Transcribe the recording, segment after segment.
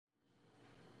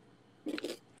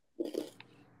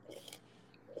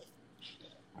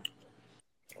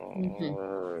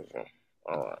All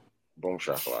right. Boom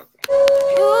shakalaka.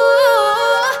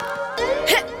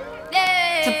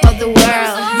 Top of the world.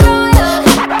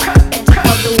 Top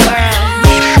of the world.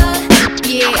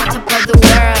 Yeah, top of the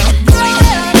world.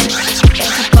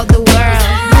 Top of the world.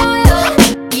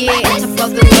 Yeah, top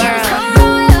of the world.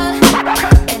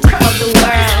 Top of the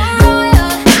world.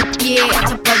 Yeah,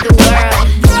 top of the world.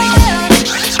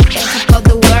 Top of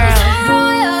the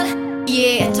world.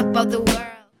 Yeah, top of the world.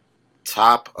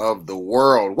 Top of the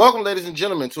world. Welcome, ladies and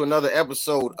gentlemen, to another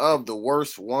episode of the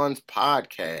Worst Ones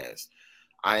podcast.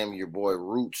 I am your boy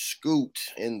Root Scoot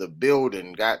in the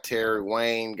building. Got Terry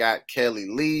Wayne, got Kelly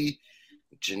Lee.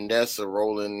 Janessa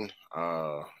Rowland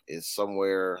is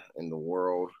somewhere in the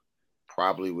world,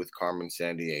 probably with Carmen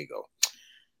Sandiego.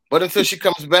 But until she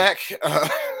comes back,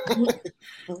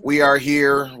 we are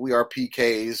here. We are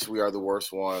PKs. We are the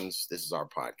Worst Ones. This is our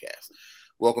podcast.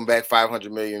 Welcome back,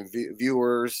 500 million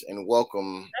viewers, and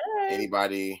welcome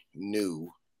anybody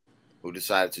new who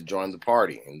decided to join the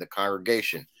party in the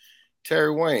congregation.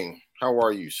 Terry Wayne, how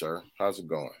are you, sir? How's it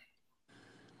going?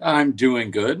 I'm doing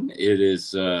good. It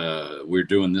is we're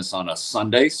doing this on a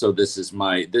Sunday, so this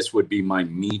would be my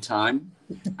me time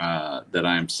that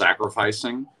I am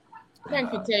sacrificing.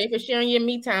 Thank you, Terry, for sharing your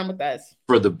me time with us.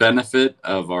 For the benefit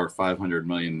of our 500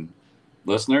 million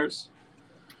listeners.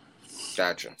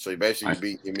 Gotcha. So you basically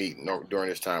beat your meat during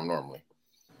this time normally.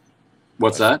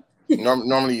 What's that?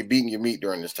 Normally you're beating your meat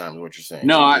during this time is what you're saying.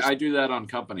 No, I do that on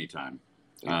company time.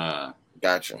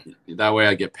 Gotcha. That way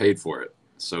I get paid for it.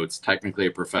 So it's technically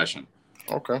a profession.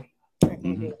 Okay.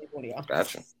 Mm-hmm.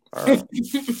 Gotcha. All right.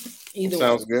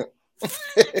 Sounds good.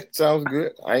 Sounds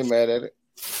good. I ain't mad at it.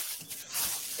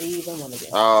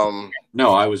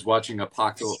 No, I was watching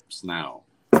Apocalypse Now.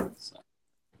 So.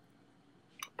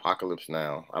 Apocalypse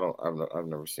Now. I've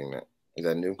never seen that. Is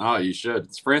that new? Oh, you should.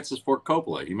 It's Francis Ford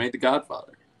Coppola. He made The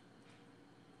Godfather.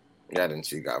 Yeah, I didn't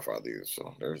see Godfather either,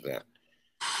 so there's that.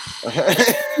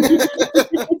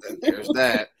 There's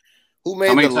that. Who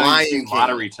made the Lion King?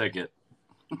 Lottery Ticket?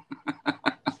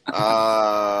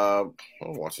 I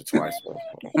watched it twice.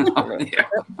 Yeah.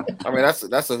 I mean,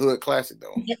 that's a hood classic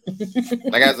though.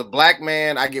 Like as a black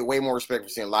man, I get way more respect for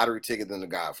seeing Lottery Ticket than The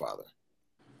Godfather.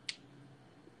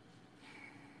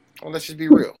 Well, let's just be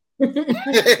real.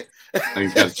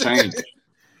 Things got to change.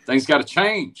 Things got to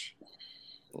change.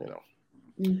 You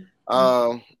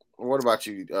know. What about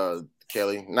you,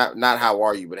 Kelly? Not how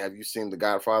are you, but have you seen The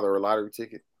Godfather or Lottery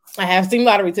Ticket? I have seen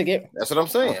Lottery Ticket. That's what I'm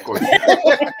saying. Of course.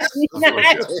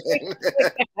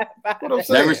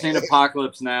 Never seen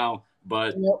Apocalypse Now,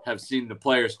 but have seen The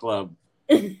Players Club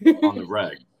on the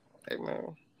reg. Hey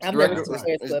man,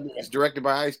 it's directed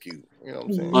by Ice Cube. You know what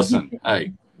I'm saying? Listen,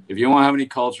 hey, if you don't have any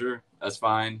culture, that's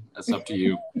fine. That's up to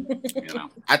you. You know.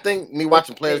 I think me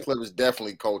watching Players Club is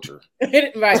definitely culture.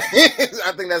 Right.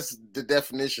 I think that's the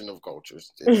definition of culture.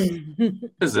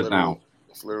 Is it now?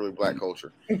 It's literally black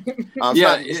culture.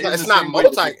 It's not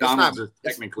multi. It's not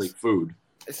technically food.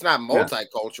 It's not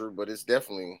multicultural, but it's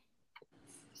definitely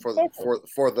for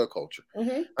the culture,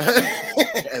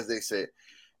 as they said.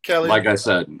 Kelly, like I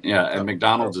said, and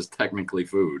McDonald's is technically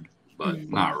food, but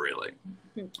not really.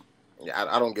 Yeah,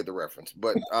 I don't get the reference,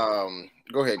 but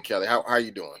go ahead, Kelly. How are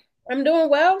you doing? I'm doing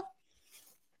well.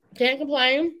 Can't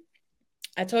complain.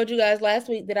 I told you guys last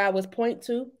week that I was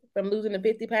 0.2 from losing the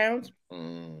 50 pounds.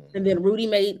 And then Rudy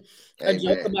made a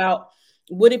joke about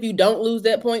what if you don't lose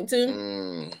that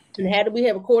 0.2? And had we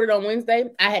have recorded on Wednesday,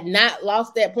 I had not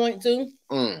lost that 0.2.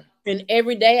 And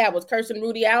every day I was cursing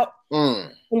Rudy out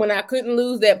when I couldn't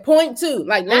lose that 0.2,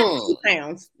 like not 2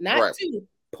 pounds, not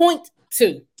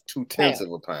 2.2. 0.2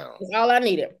 of a pound. That's all I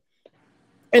needed.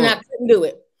 And I couldn't do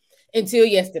it until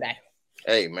yesterday.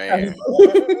 Hey, man.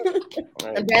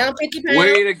 I'm down 50 pounds.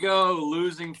 Way to go,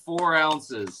 losing 4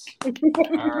 ounces. All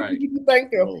right.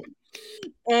 Thank you.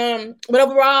 But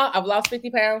overall, I've lost 50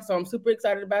 pounds, so I'm super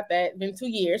excited about that. It's been 2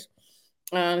 years.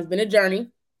 It's been a journey,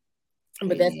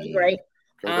 but that's been great.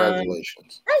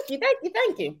 Congratulations.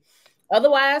 Thank you.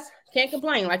 Otherwise, can't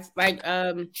complain. Like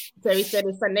Terry said,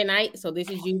 it's Sunday night, so this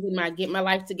is usually my get my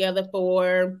life together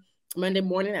for Monday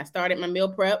morning. I started my meal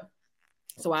prep,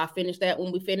 so I'll finish that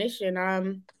when we finish, and out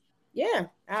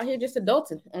here just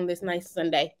adulting on this nice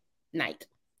Sunday night.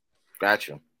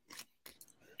 Gotcha.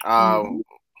 Well,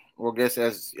 I guess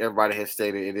as everybody has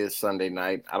stated, it is Sunday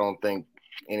night. I don't think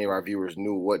any of our viewers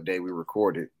knew what day we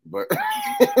recorded, but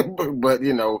but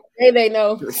you know, they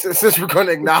know. Since we're going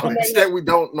to acknowledge that we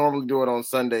don't normally do it on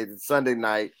Sunday, it's Sunday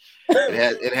night.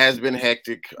 It has been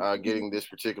hectic getting this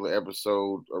particular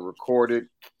episode recorded,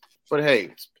 but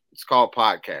hey, it's called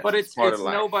podcast. But it's nobody's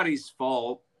nobody's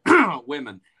fault.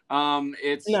 Women,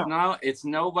 it's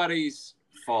nobody's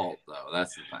fault, though.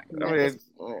 That's the thing.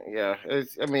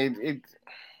 I mean,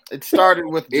 it started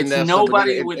with It's Janessa,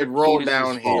 nobody but with it a rolled penis's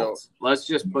downhill. fault. Let's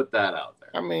just put that out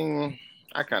there. I mean,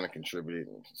 I kind of contributed,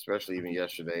 especially even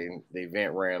yesterday. The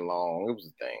event ran long. It was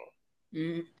a thing.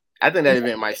 Mm. I think that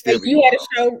event might still be. You had a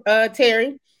show,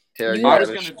 Terry. I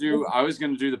was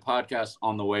gonna do the podcast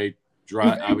on the way.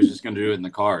 I was just gonna do it in the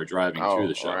car driving to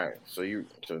the show. Right.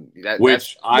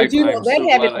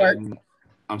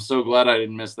 I'm so glad I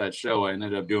didn't miss that show. I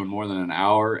ended up doing more than an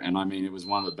hour, and I mean, it was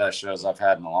one of the best shows I've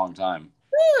had in a long time.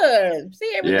 Good.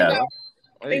 See everything.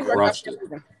 Yeah, crushed it.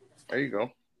 There you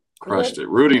go. Crushed it.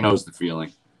 Rudy knows the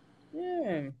feeling.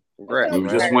 Yeah. Congrats, man.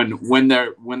 Just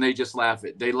when they just laugh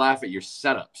at your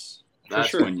setups.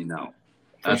 That's when you know.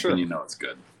 That's when you know it's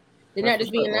good. They're not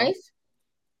just being nice.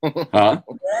 Huh?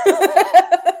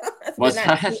 What's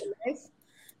that? Nice?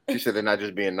 She said they're not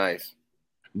just being nice.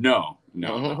 No.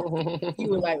 You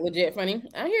were like legit funny.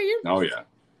 I hear you. Oh yeah.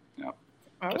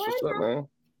 That's what's up, man.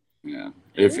 Yeah.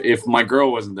 If my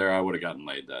girl wasn't there, I would have gotten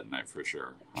laid that night for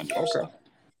sure. 100%. Okay.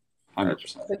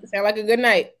 100%. Sound like a good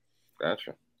night.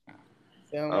 Gotcha.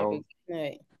 Sound like a good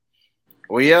night.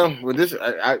 Well, yeah. Well, this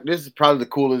is probably the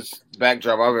coolest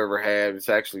backdrop I've ever had. It's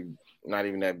actually not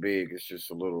even that big. It's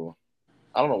just a little.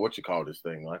 I don't know what you call this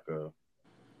thing. Like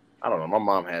I don't know. My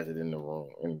mom has it in the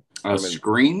room.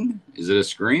 Screen? Is it a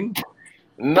screen?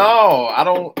 No, I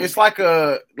don't. It's like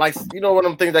you know, one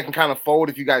of them things that can kind of fold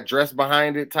if you got dress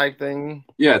behind it type thing.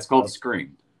 Yeah, it's called a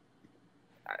screen.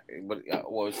 But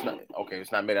it's not okay.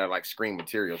 It's not made out of like screen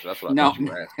material, so that's what I thought you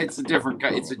were asking. It's a different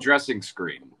kind. It's a dressing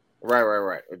screen.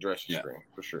 Right. A dressing screen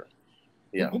for sure.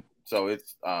 Yeah. Mm-hmm. So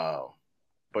it's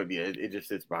but yeah, it just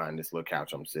sits behind this little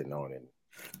couch I'm sitting on, and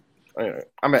anyway,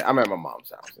 I'm at my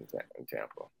mom's house in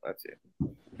Tampa. That's it.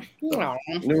 So,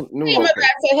 new location.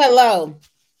 Say hello.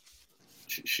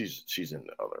 She's in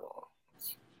the other room.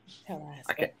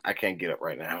 I can't get up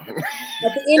right now.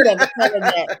 At the end of it, tell her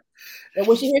that. And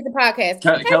when she hears the podcast,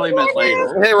 Kelly meant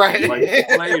later. Hey, right.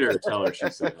 Like, later, tell her she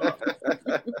said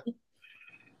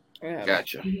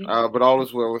Gotcha. But all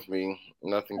is well with me.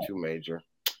 Nothing too major.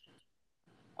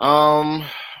 All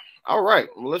right.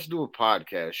 Well, let's do a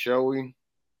podcast, shall we?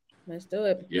 Let's do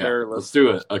it. Yeah, let's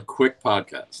do a quick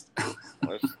podcast.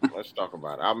 let's talk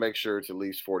about it. I'll make sure it's at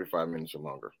least 45 minutes or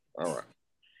longer. All right.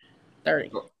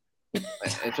 30.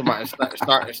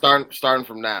 Starting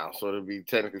from now, so it'll be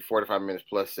technically 45 minutes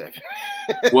plus 7.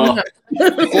 Well,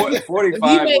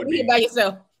 45 would be by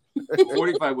yourself.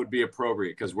 45 would be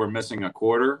appropriate because we're missing a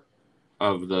quarter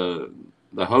of the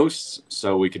hosts,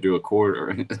 so we could do a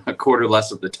quarter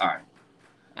less of the time.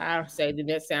 I'll say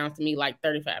that sounds to me like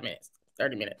 35 minutes,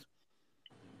 30 minutes.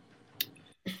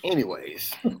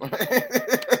 Anyways,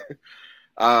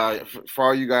 for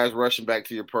all you guys rushing back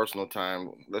to your personal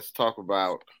time, let's talk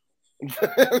about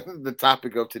the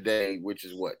topic of today, which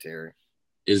is what, Terry?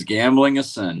 Is gambling a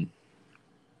sin?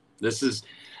 This is,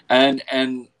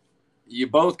 and you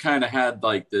both kind of had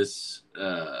like this,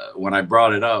 when I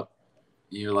brought it up,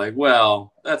 you're like,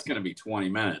 well, that's going to be 20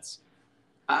 minutes.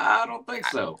 I don't think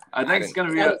so. I think it's going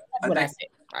to be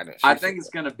I think it's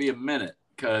going to be a minute,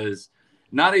 because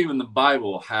not even the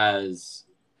Bible has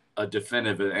a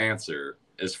definitive answer,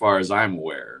 as far as I'm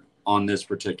aware, on this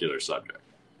particular subject.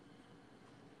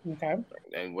 Okay.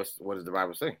 And what does the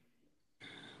Bible say?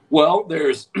 Well,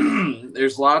 there's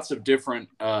lots of different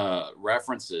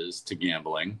references to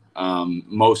gambling.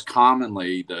 Most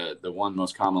commonly, the one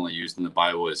most commonly used in the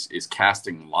Bible is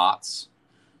casting lots,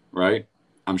 right?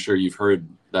 I'm sure you've heard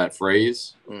that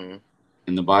phrase in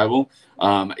the Bible.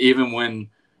 Even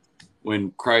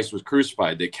when Christ was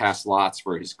crucified, they cast lots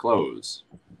for his clothes.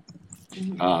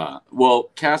 Well,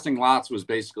 casting lots was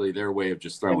basically their way of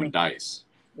just throwing dice.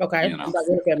 Okay. You know?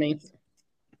 What that means.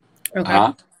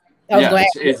 Okay. Yeah,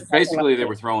 it's basically they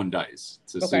were throwing dice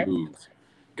to see who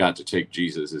got to take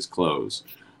Jesus' clothes.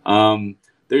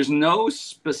 There's no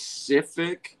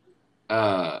specific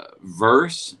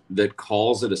verse that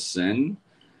calls it a sin,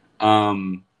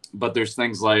 but there's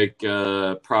things like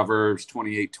Proverbs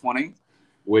 28:20,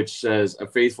 which says, "A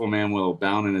faithful man will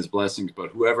abound in his blessings,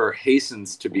 but whoever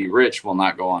hastens to be rich will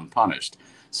not go unpunished."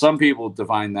 Some people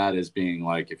define that as being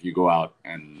like if you go out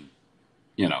and,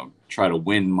 try to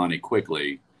win money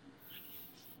quickly,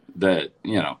 that,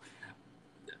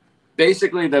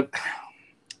 basically the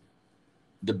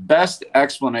best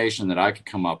explanation that I could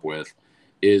come up with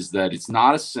is that it's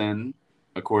not a sin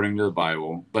according to the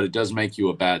Bible, but it does make you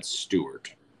a bad steward.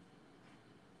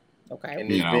 Okay. And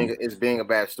is being a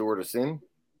bad steward a sin?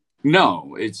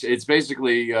 No, it's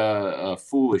basically a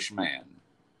foolish man.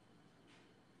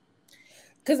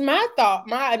 Because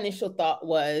my initial thought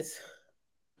was,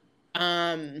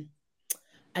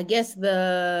 I guess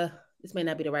this may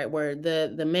not be the right word,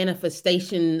 the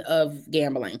manifestation of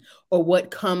gambling or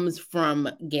what comes from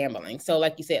gambling. So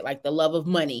like you said, like the love of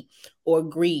money or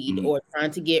greed or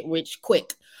trying to get rich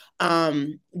quick.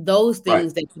 Those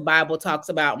things that the Bible talks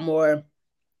about more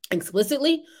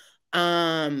explicitly,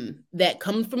 that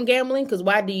comes from gambling. Because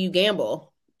why do you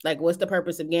gamble? Like, what's the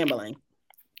purpose of gambling?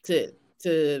 To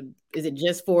is it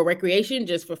just for recreation,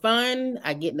 just for fun?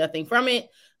 I get nothing from it,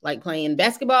 like playing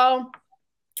basketball.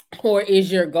 Or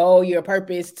is your goal, your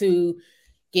purpose to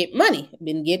get money,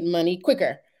 been getting money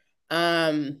quicker?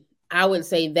 I would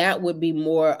say that would be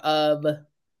more of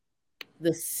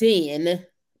the sin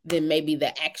than maybe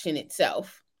the action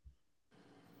itself.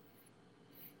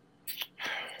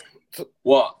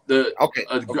 Well,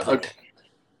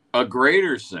 a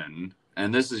greater sin,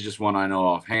 and this is just one I know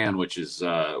offhand, which is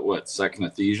 2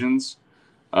 Ephesians.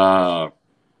 Hang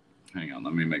on,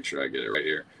 let me make sure I get it right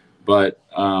here. But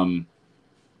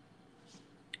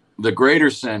the greater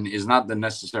sin is not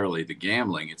necessarily the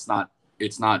gambling. It's not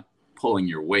pulling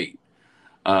your weight.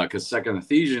 Because 2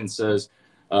 Ephesians says,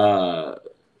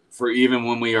 for even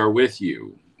when we are with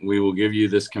you, we will give you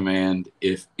this command: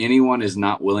 if anyone is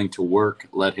not willing to work,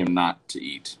 let him not to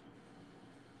eat.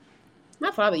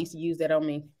 My father used to use that on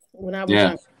me when I was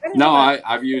young.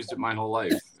 I've used it my whole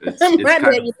life. I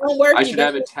should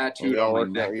have it tattooed on my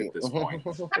neck at this point.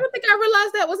 I don't think I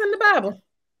realized that was in the Bible.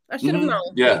 I should have known.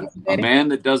 Yeah, a man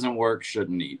that doesn't work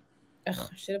shouldn't eat. I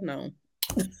should have known.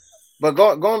 But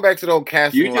going back to the old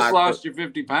casting, you just lost your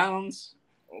 50 pounds.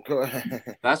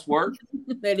 That's work.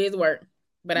 That is work,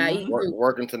 but I eat.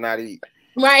 Working to not eat.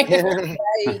 Right.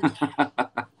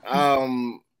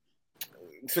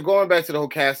 So going back to the whole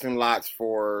casting lots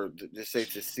for just say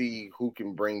to see who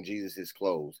can bring Jesus his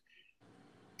clothes.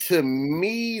 To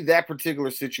me, that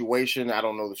particular situation, I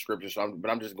don't know the scripture,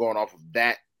 but I'm just going off of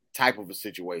that type of a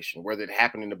situation, whether it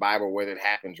happened in the Bible, or whether it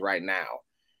happens right now.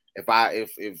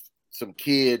 If some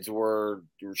kids were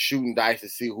shooting dice to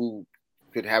see who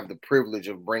could have the privilege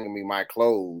of bringing me my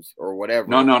clothes or whatever.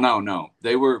 No.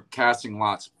 They were casting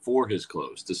lots for his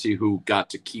clothes to see who got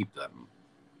to keep them.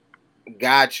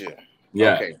 Gotcha.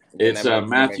 Yeah. Okay. It's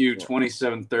Matthew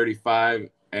 27:35.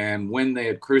 And when they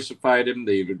had crucified him,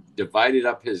 they divided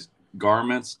up his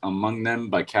garments among them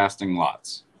by casting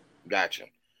lots. Gotcha.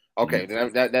 Okay,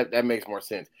 that makes more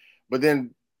sense. But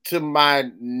then to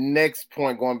my next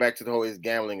point, going back to the whole is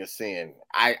gambling a sin?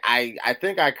 I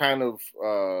think I kind of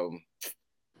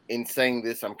in saying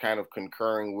this, I'm kind of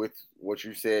concurring with what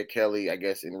you said, Kelly, I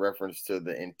guess in reference to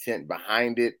the intent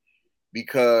behind it,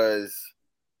 because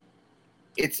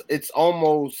it's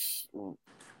almost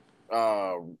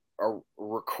a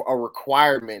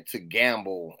requirement to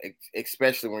gamble,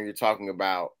 especially when you're talking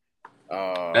about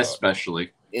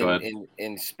especially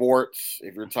in sports,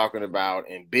 if you're talking about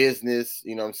in business,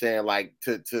 you know what I'm saying? Like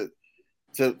to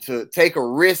take a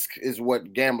risk is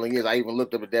what gambling is. I even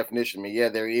looked up a definition. I mean, yeah,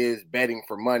 there is betting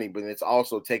for money, but it's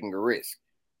also taking a risk.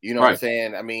 You know what I'm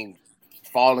saying? I mean,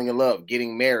 falling in love,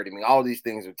 getting married. I mean, all these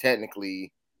things are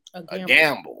technically a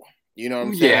gamble. You know what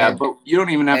I'm saying? Yeah, but you don't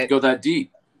even have to go that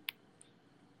deep.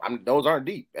 Those aren't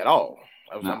deep at all.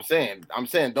 I'm saying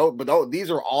these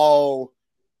are all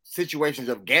situations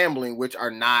of gambling which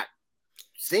are not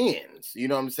sins. You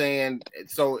know what I'm saying?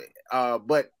 So,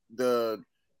 but the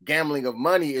gambling of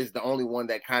money is the only one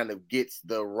that kind of gets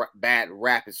the bad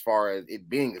rap as far as it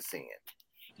being a sin.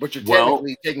 But you're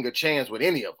technically taking a chance with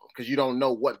any of them because you don't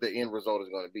know what the end result is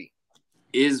going to be.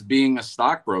 Is being a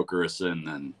stockbroker a sin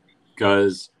then?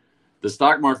 Because the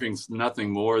stock market's nothing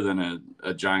more than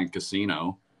a giant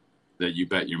casino that you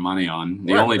bet your money on.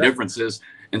 The only difference is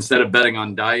instead of betting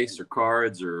on dice or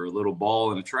cards or a little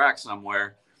ball in a track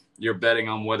somewhere, you're betting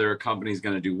on whether a company's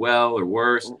going to do well or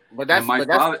worse. But that's my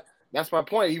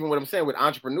point. Even what I'm saying with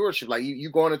entrepreneurship, like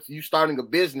you starting a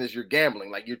business, you're gambling.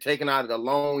 Like you're taking out the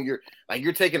loan.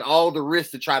 You're taking all the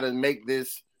risks to try to make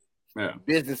this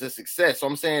business a success. So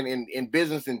I'm saying in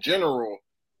business in general,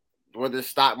 whether it's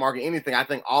stock market, anything, I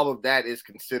think all of that is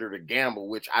considered a gamble,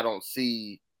 which I don't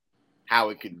see how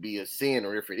it could be a sin,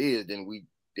 or if it is, then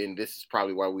this is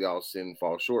probably why we all sin and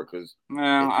fall short, because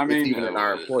it's even in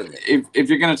our employment. If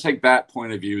you're going to take that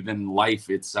point of view, then life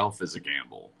itself is a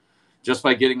gamble. Just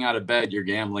by getting out of bed, you're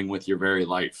gambling with your very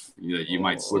life. You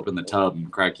might slip in the tub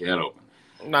and crack your head open.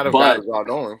 Not if God is all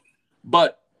knowing.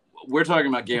 But we're talking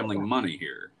about gambling money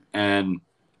here, and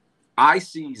I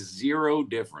see zero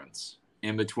difference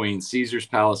in between Caesar's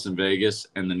Palace in Vegas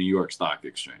and the New York Stock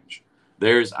Exchange.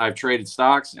 I've traded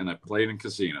stocks and I've played in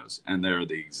casinos, and they're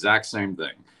the exact same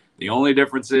thing. The only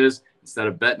difference is Instead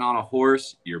of betting on a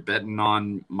horse, you're betting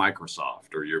on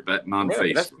Microsoft or you're betting on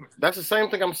Facebook. That's the same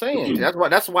thing I'm saying.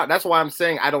 That's why I'm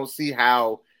saying I don't see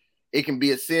how it can be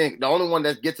a sin. The only one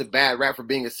that gets a bad rap for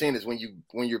being a sin is when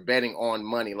you're betting on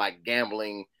money, like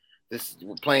gambling, this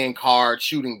playing cards,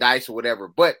 shooting dice, or whatever.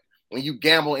 But when you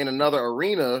gamble in another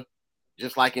arena,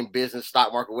 just like in business,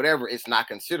 stock market, whatever, it's not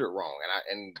considered wrong.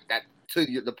 And that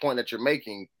to the point that you're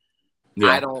making,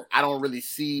 I don't really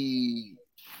see.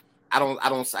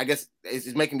 I guess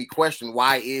it's making me question,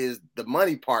 why is the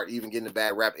money part even getting a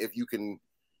bad rap if you can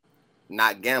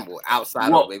not gamble outside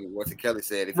of maybe what Kelly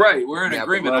said? Right. We're in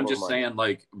agreement. I'm just saying,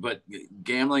 like, but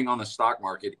gambling on the stock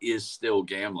market is still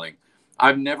gambling.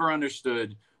 I've never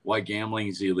understood why gambling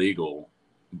is illegal,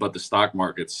 but the stock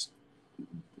market's,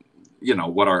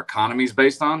 what our economy is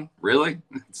based on. Really?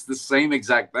 It's the same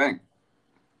exact thing.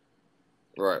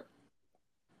 Right.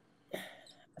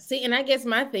 See, and I guess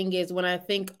my thing is when I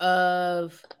think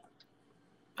of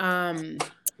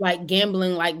like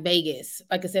gambling like Vegas,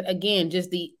 like I said, again,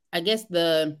 just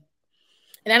and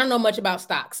I don't know much about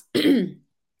stocks,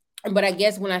 but I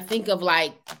guess when I think of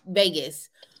like Vegas,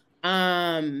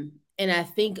 and I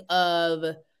think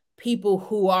of people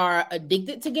who are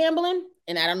addicted to gambling,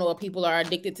 and I don't know if people are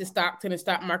addicted to stocks and the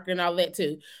stock market and all that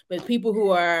too, but people who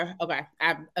are,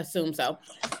 I assume so.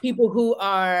 People who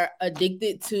are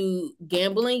addicted to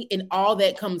gambling and all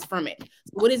that comes from it.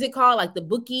 What is it called? Like the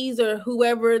bookies or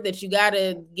whoever that you got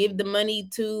to give the money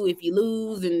to if you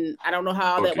lose, and I don't know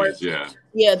how all that works.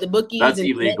 Yeah, the bookies. That's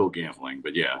illegal gambling,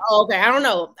 but yeah. Oh, okay, I don't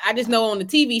know. I just know on the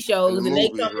TV shows and they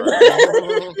come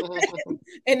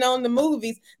and on the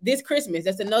movies this Christmas.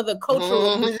 That's another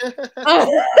cultural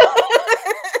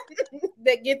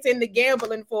that gets into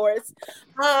gambling for us.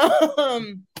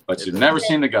 But you've never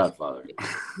seen The Godfather.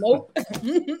 Nope.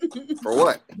 For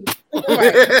what?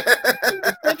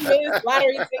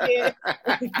 Lottery ticket.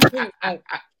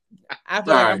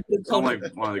 It's only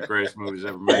one of the greatest movies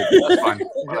ever made. That's fine.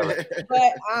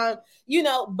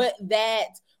 But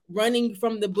that running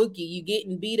from the bookie, you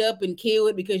getting beat up and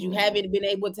killed because you haven't been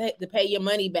able to pay your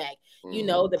money back.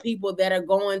 The people that are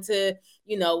going to,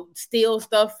 steal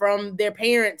stuff from their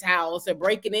parents' house or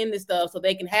breaking into stuff so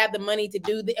they can have the money to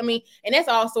do and that's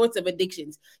all sorts of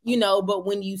addictions, but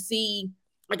when you see,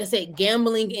 like I said,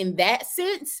 gambling in that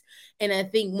sense, and I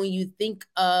think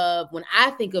when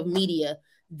I think of media,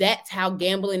 that's how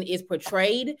gambling is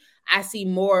portrayed. I see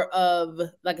more of,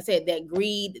 like I said, that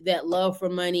greed, that love for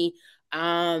money,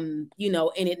 and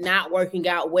it not working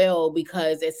out well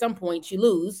because at some point you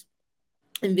lose.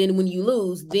 And then when you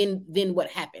lose, then what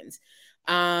happens?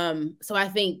 So I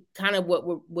think kind of what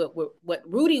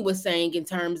Rudy was saying in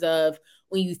terms of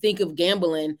when you think of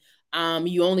gambling,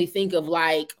 you only think of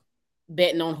like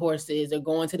betting on horses or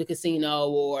going to the casino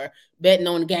or betting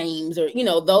on games or,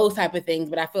 those type of things.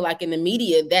 But I feel like in the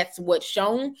media, that's what's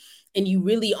shown. And you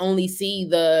really only see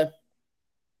the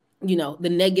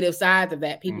negative sides of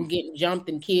that. People getting jumped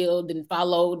and killed and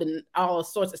followed and all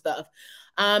sorts of stuff.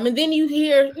 And then you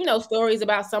hear, stories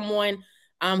about someone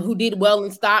who did well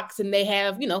in stocks and they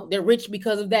have, they're rich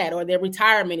because of that, or their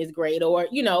retirement is great, or,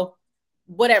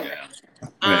 whatever. Yeah.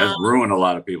 It's ruined a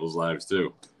lot of people's lives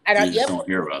too. You just don't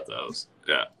hear about those.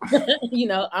 Yeah.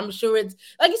 I'm sure it's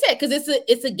like you said, because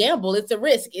it's a gamble, it's a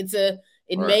risk, it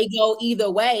may go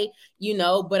either way,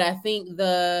 but I think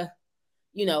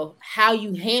how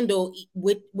you handle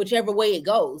whichever way it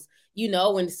goes,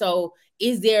 and so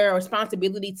is there a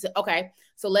responsibility to,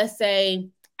 so let's say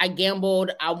I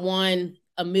gambled, I won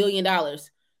 $1 million,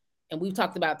 and we've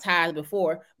talked about tithes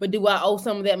before, but do I owe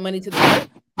some of that money to the church?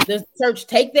 Does the church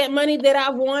take that money that I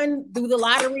won through the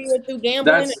lottery or through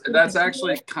gambling? That's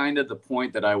actually kind of the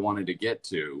point that I wanted to get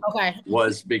to. Okay.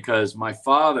 Was because my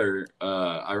father,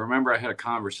 I remember I had a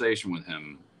conversation with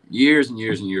him years and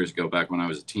years and years ago, back when I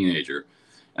was a teenager.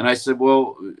 And I said,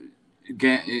 well,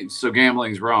 so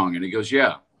gambling's wrong. And he goes,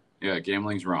 yeah,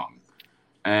 gambling's wrong.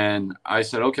 And I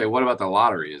said, okay, what about the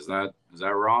lottery? Is that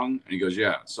wrong? And he goes,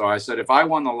 yeah. So I said, if I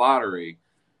won the lottery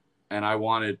and I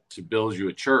wanted to build you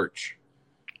a church,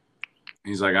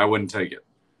 he's like, I wouldn't take it.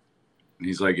 And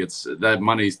he's like, that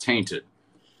money's tainted,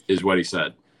 is what he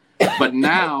said. But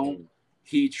now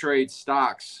he trades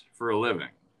stocks for a living.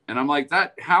 And I'm like,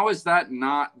 how is that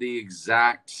not the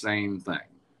exact same thing?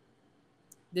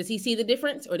 Does he see the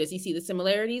difference, or does he see the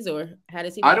similarities, or how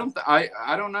does he? I don't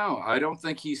know. I don't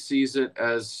think he sees it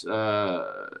as, I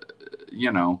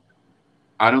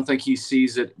don't think he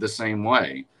sees it the same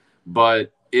way,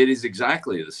 but it is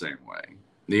exactly the same way.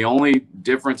 The only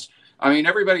difference,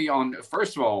 everybody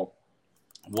first of all,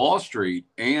 Wall Street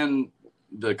and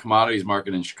the commodities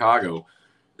market in Chicago,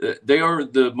 they are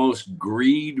the most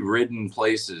greed-ridden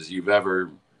places you've ever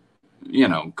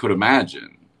could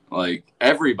imagine. Like,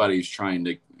 everybody's trying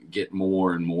to get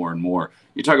more and more and more.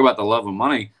 You talk about the love of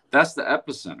money, that's the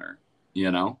epicenter,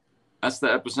 that's the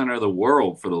epicenter of the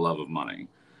world for the love of money.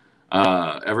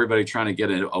 Everybody trying to get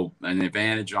an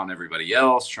advantage on everybody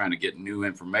else, trying to get new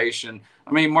information.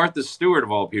 I mean, Martha Stewart,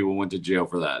 of all people, went to jail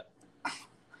for that.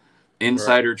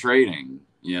 Insider trading,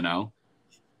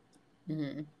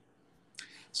 Mm-hmm.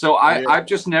 So I've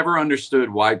just never understood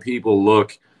why people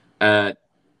look at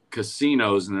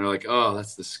casinos and they're like, oh,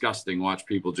 that's disgusting. Watch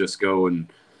people just go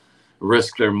and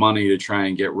risk their money to try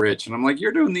and get rich. And I'm like,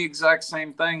 you're doing the exact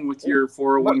same thing with your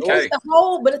 401k.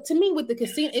 But to me, with the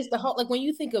casino, it's the whole, like, when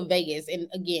you think of Vegas, and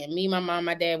again, me, my mom,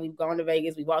 my dad, we've gone to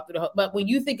Vegas, we walked through the whole, but when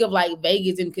you think of like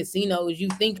Vegas and casinos, you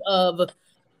think of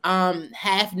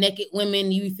half naked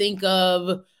women, you think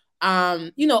of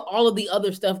all of the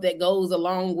other stuff that goes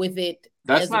along with it.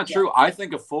 That's not true. I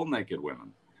think of full naked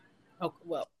women. Oh,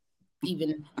 well,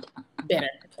 even better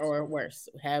or worse,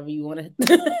 however you want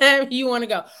to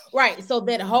go. Right. So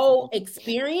that whole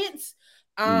experience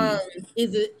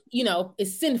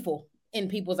is sinful in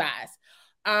people's eyes.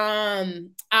 I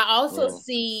also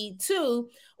see too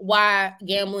why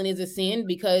gambling is a sin,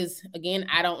 because again,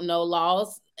 I don't know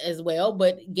laws as well,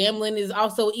 but gambling is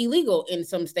also illegal in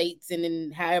some states, and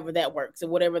in however that works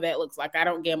and whatever that looks like. I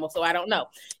don't gamble, so I don't know.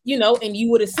 And you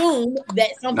would assume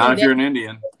that something, not if you're an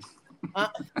Indian,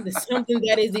 something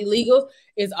that is illegal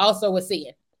is also a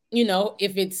sin.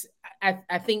 If it's,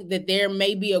 I think that there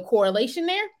may be a correlation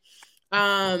there.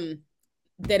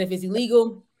 That if it's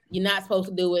illegal, you're not supposed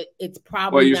to do it. It's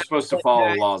probably, well, you're supposed to follow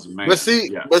the laws of man. But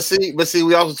see,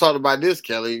 we also talked about this,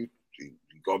 Kelly.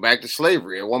 Go back to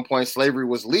slavery. At one point, slavery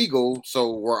was legal.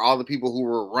 So were all the people who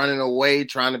were running away,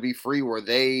 trying to be free, were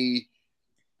they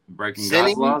breaking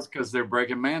God's laws? Because they're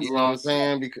breaking man's laws. You know what I'm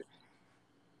saying? Because,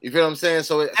 you feel what I'm saying?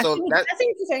 So I see what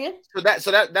you're saying.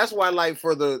 That's why, like,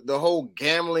 for the whole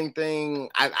gambling thing,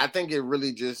 I think it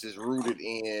really just is rooted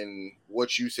in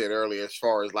what you said earlier, as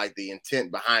far as like the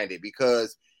intent behind it.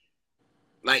 Because,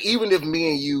 like, even if me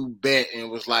and you bet and it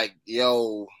was like,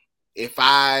 yo, if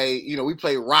we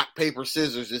play rock, paper,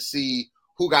 scissors to see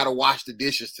who got to wash the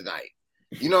dishes tonight.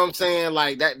 You know what I'm saying?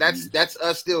 Like that's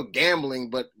us still gambling,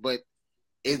 but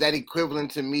is that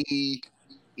equivalent to me,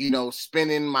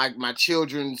 spending my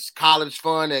children's college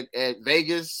fund at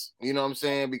Vegas? You know what I'm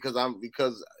saying? Because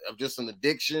of just an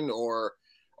addiction, or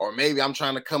maybe I'm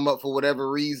trying to come up for whatever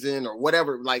reason or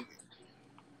whatever. Like,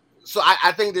 so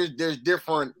I think there's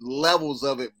different levels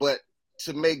of it, but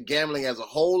to make gambling as a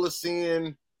whole a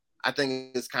sin, I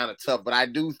think it's kind of tough. But I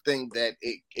do think that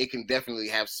it can definitely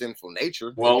have sinful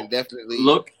nature. Well, it can definitely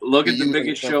look at the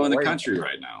biggest show in the country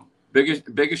right now.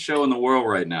 Biggest show in the world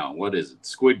right now. What is it?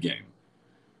 Squid Game,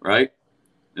 right?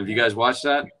 Have you guys watched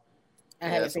that? I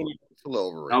haven't seen it. It's a little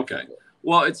overrated. Okay.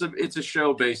 Well, it's a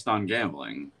show based on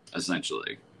gambling,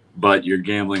 essentially. But you're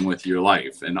gambling with your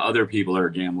life, and other people are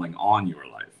gambling on your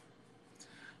life.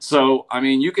 So, I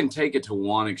mean, you can take it to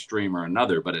one extreme or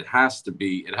another, but it has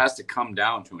to come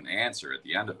down to an answer at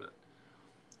the end of it.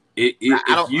 If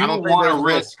you want to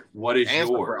risk what is yours,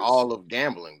 for all of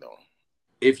gambling, though.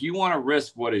 If you want to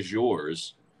risk what is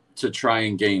yours to try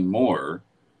and gain more,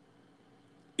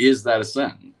 is that a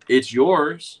sin? It's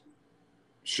yours.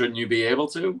 Shouldn't you be able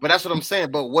to? But that's what I'm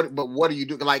saying. But what do you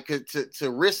do? Like,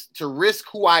 to risk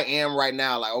who I am right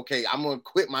now? Like, okay, I'm gonna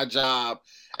quit my job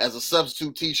as a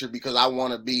substitute teacher because I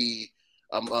want to be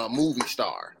a movie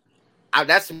star.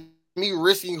 That's me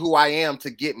risking who I am to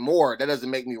get more. That doesn't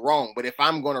make me wrong. But if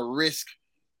I'm gonna risk,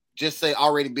 just say,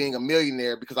 already being a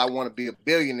millionaire because I want to be a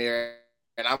billionaire,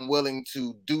 and I'm willing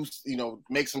to do,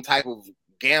 make some type of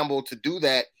gamble to do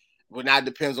that, well, now it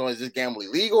depends on, is this gamble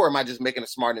illegal or am I just making a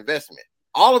smart investment?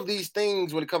 All of these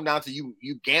things, when it comes down to you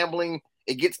gambling,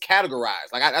 it gets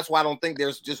categorized. Like, that's why I don't think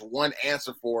there's just one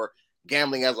answer for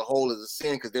gambling as a whole as a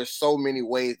sin, because there's so many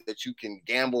ways that you can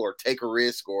gamble or take a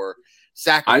risk or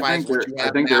sacrifice what you have.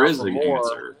 I think there is an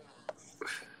answer.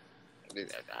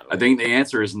 I think the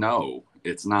answer is no,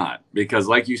 it's not. Because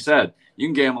like you said, you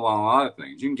can gamble on a lot of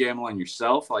things. You can gamble on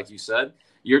yourself, like you said.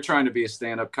 You're trying to be a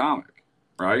stand-up comic,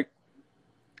 right?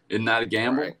 Isn't that a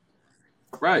gamble?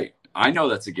 Right. I know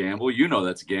that's a gamble. You know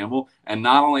that's a gamble. And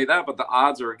not only that, but the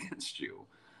odds are against you.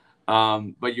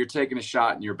 But you're taking a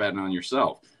shot and you're betting on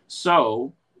yourself.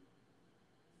 So,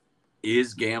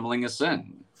 is gambling a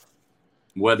sin?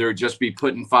 Whether it just be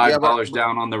putting $5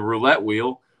 down on the roulette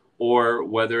wheel, or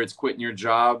whether it's quitting your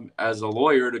job as a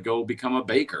lawyer to go become a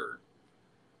baker.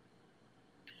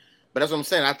 But that's what I'm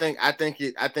saying. I think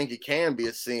it can be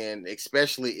a sin,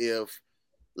 especially if,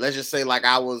 let's just say, like,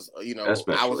 I was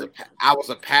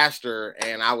a pastor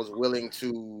and I was willing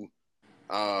to,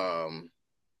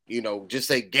 just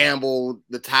say gamble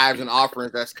the tithes and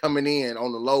offerings that's coming in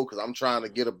on the low because I'm trying to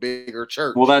get a bigger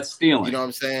church. Well, that's stealing. You know what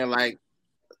I'm saying? Like,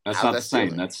 that's not the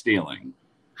same. That's stealing.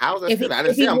 How's that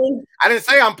stealing? I didn't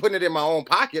say I'm putting it in my own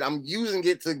pocket. I'm using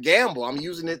it to gamble. I'm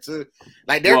using it to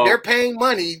they're paying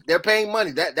money. They're paying money.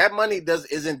 That money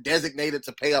isn't designated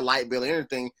to pay a light bill or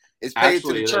anything. It's paid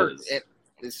to the church.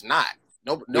 It's not.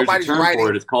 Nobody's writing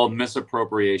for it. It's called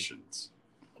misappropriations.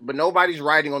 But nobody's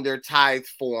writing on their tithe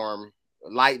form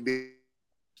light bill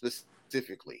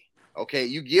specifically. Okay,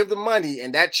 you give the money,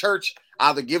 and that church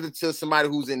either gives it to somebody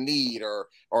who's in need or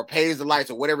pays the lights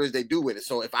or whatever it is they do with it.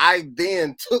 So if I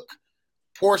then took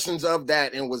portions of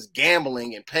that and was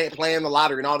gambling and playing the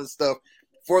lottery and all this stuff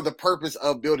for the purpose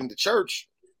of building the church,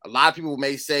 a lot of people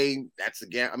may say that's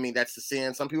the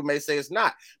sin. Some people may say it's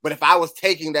not. But if I was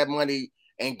taking that money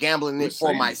and gambling it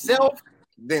for myself,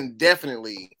 then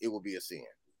definitely it will be a sin.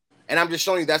 And I'm just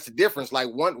showing you that's the difference. Like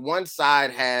one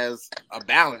side has a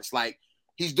balance. Like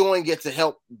he's doing it to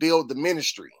help build the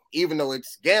ministry, even though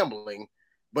it's gambling.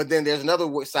 But then there's another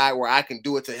side where I can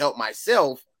do it to help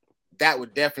myself. That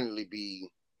would definitely be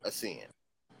a sin.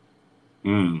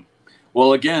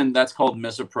 Well, again, that's called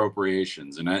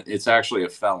misappropriations, and it's actually a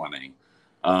felony.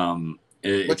 But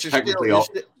you're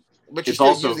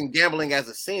still using gambling as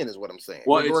a sin, is what I'm saying.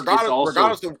 Well,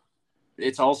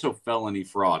 it's also felony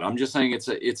fraud. I'm just saying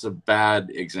it's a bad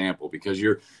example because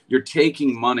you're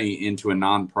taking money into a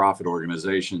nonprofit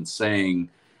organization saying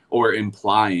or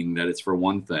implying that it's for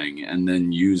one thing and then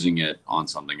using it on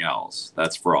something else.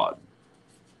 That's fraud.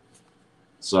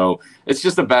 So it's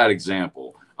just a bad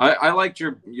example. I liked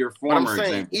your former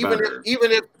example better.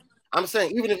 Even if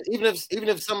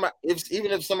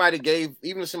somebody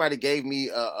gave me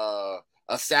a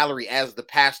salary as the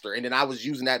pastor, and then I was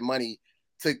using that money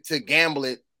to gamble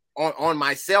it on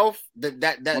myself,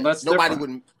 that nobody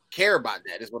wouldn't care about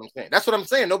that. Is what I'm saying. That's what I'm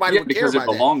saying. Nobody would care about that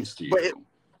because it belongs to you.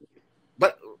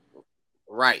 But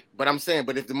I'm saying,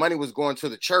 but if the money was going to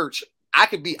the church, I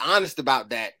could be honest about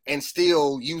that and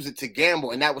still use it to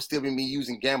gamble, and that would still be me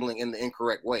using gambling in the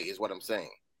incorrect way. Is what I'm saying.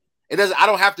 I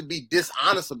don't have to be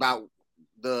dishonest about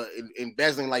the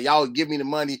embezzling. Like, y'all give me the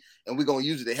money and we're gonna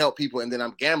use it to help people, and then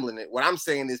I'm gambling it. What I'm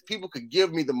saying is, people could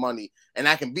give me the money and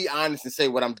I can be honest and say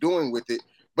what I'm doing with it.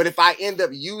 But if I end up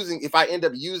using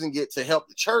it to help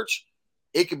the church,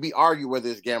 it could be argued whether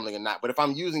it's gambling or not. But if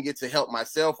I'm using it to help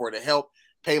myself or to help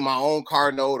pay my own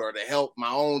car note or to help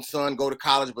my own son go to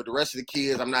college, but the rest of the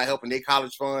kids, I'm not helping their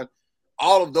college fund,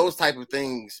 all of those type of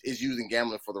things is using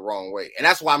gambling for the wrong way. And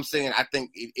that's why I'm saying I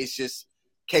think it's just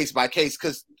case by case,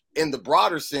 because in the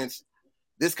broader sense,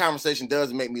 this conversation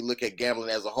does make me look at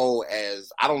gambling as a whole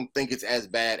as I don't think it's as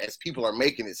bad as people are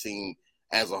making it seem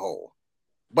as a whole.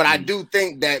 But I do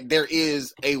think that there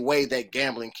is a way that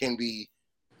gambling can be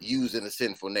used in a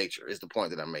sinful nature, is the point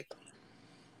that I'm making.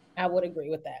 I would agree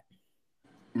with that.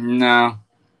 No,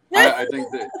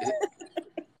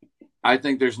 I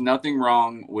think there's nothing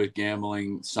wrong with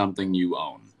gambling something you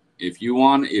own. If you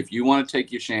want to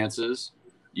take your chances,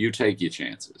 you take your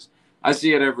chances. I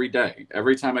see it every day.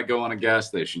 Every time I go on a gas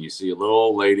station, you see a little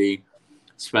old lady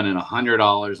spending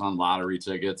 $100 on lottery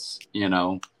tickets,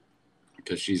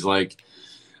 because she's like,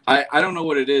 I don't know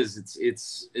what it is.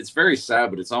 It's very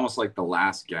sad, but it's almost like the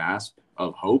last gasp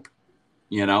of hope,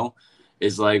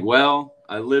 It's like, well,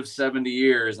 I lived 70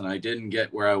 years and I didn't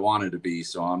get where I wanted to be,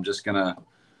 so I'm just gonna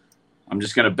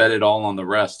bet it all on the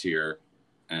rest here,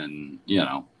 and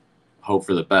hope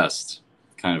for the best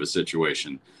kind of a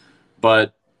situation.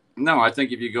 But no, I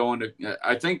think if you go into,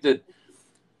 I think that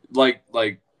like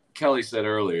Kelly said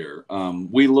earlier,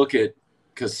 we look at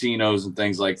casinos and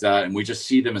things like that, and we just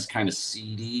see them as kind of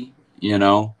seedy,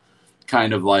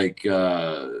 kind of like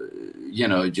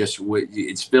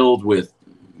it's filled with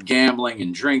gambling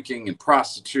and drinking and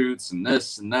prostitutes and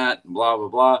this and that and blah blah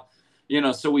blah,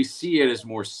 so we see it as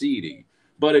more seedy.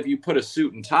 But if you put a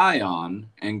suit and tie on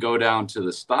and go down to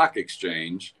the stock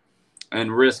exchange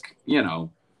and risk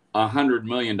 $100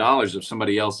 million of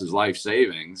somebody else's life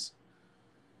savings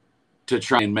to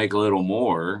try and make a little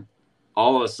more,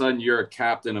 all of a sudden you're a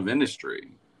captain of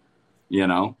industry,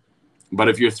 but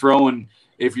if you're throwing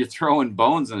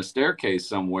bones in a staircase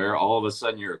somewhere, all of a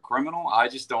sudden you're a criminal.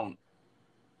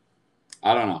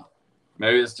 I don't know.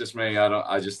 Maybe it's just me.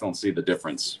 I just don't see the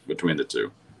difference between the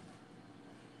two.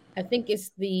 I think it's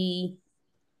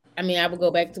I would go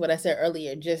back to what I said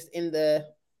earlier, just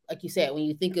like you said, when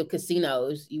you think of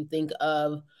casinos, you think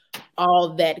of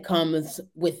all that comes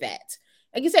with that.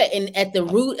 Like you said, and at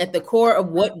the core of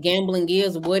what gambling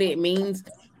is, what it means,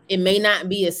 it may not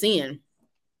be a sin.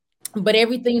 but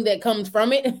everything that comes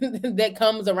from it, that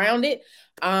comes around it,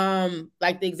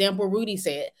 like the example Rudy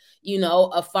said, you know,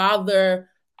 a father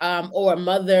or a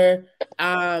mother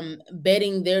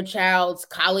betting their child's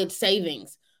college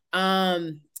savings.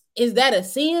 Is that a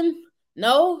sin?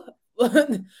 No.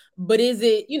 But is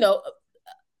it, you know,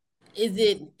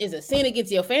 is a sin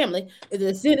against your family? Is it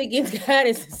a sin against God?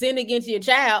 Is a sin against your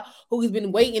child who's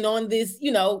been waiting on this,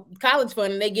 you know, college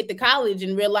fund, and they get to college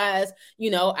and realize,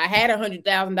 you know, I had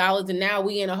 $100,000 and now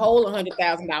we in a hole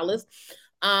 $100,000.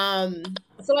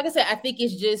 So like I said, I think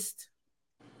it's just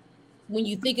when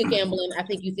you think of gambling, I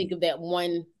think you think of that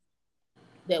one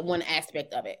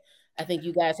aspect of it. I think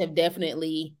you guys have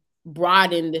definitely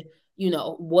broadened, you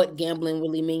know, what gambling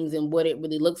really means and what it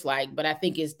really looks like. But I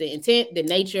think it's the intent, the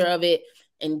nature of it,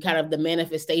 and kind of the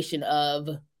manifestation of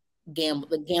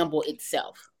the gamble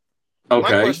itself.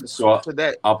 Okay, so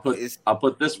I'll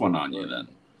put this one on you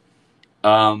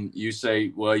then. You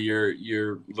say, well,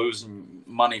 you're losing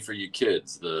money for your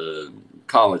kids, the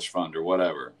college fund or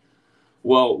whatever.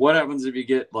 Well, what happens if you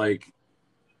get like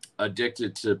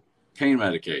addicted to pain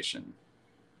medication?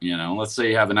 You know, let's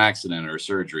say you have an accident or a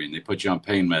surgery and they put you on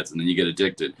pain meds and then you get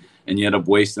addicted and you end up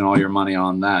wasting all your money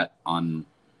on that, on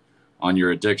your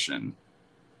addiction.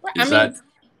 Is that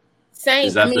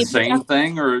the same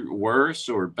thing or worse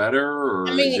or better? Or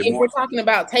I mean, if we're talking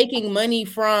about taking money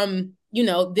from, you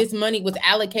know, this money was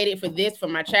allocated for this, for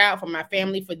my child, for my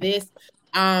family, for this,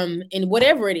 and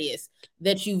whatever it is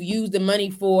that you've used the money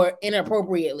for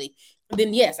inappropriately,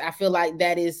 then yes, I feel like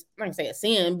that is, I'm not gonna say a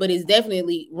sin, but it's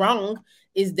definitely wrong.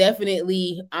 It's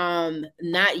definitely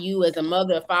not you as a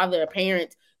mother, a father, a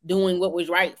parent doing what was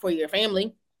right for your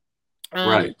family.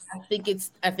 Right. I think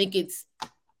it's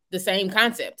the same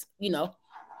concept, you know,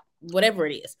 whatever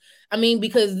it is. I mean,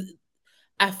 because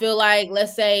I feel like,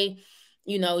 let's say,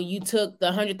 you know, you took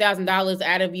the $100,000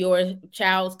 out of your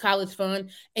child's college fund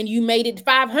and you made it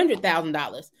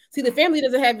 $500,000. See, the family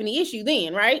doesn't have any issue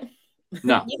then, right?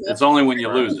 No, you know? It's only when you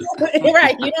lose it.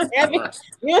 Right. You don't have it.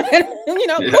 You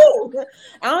know, yeah. Cool.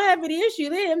 I don't have any issue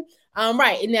then.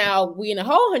 Right. Now we in a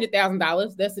whole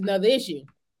 $100,000. That's another issue.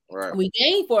 Right. We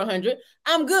gained 400.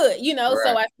 I'm good. You know, right.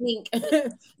 So I think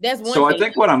that's one. So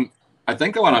thing. I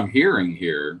think what I'm hearing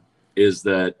here is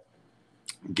that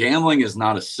gambling is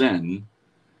not a sin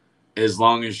as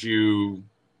long as you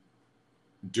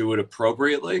do it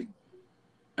appropriately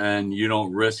and you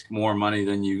don't risk more money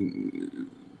than you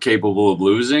capable of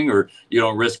losing, or you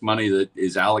don't risk money that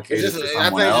is allocated to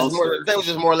someone else. I think it's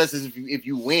just more or less if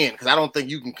you win, because I don't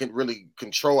think you can really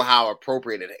control how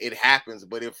appropriate it happens.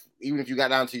 But even if you got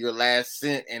down to your last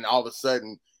cent and all of a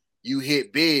sudden you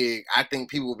hit big, I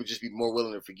think people would just be more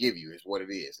willing to forgive you. Is what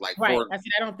it is. Like right. I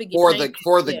don't think for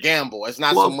the gamble, it's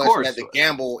not so much that the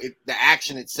gamble, the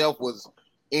action itself was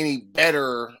any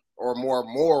better or more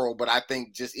moral. But I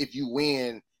think just if you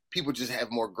win, people just have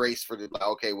more grace for the like.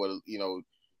 Okay, well, you know,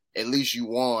 at least you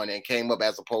won and came up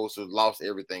as opposed to lost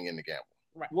everything in the gamble.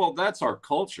 Right. Well, that's our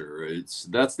culture.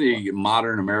 That's the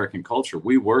modern American culture.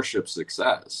 We worship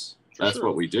success. That's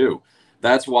what we do.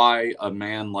 That's why a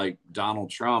man like Donald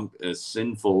Trump, as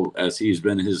sinful as he's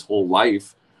been his whole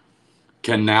life,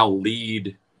 can now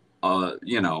lead,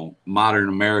 you know, modern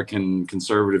American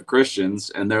conservative Christians.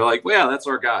 And they're like, well, yeah, that's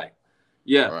our guy.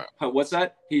 Yeah. Right. What's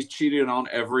that? He's cheated on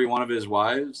every one of his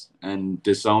wives and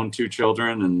disowned 2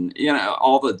 children and, you know,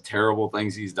 all the terrible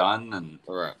things he's done. And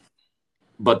right.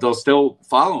 But they'll still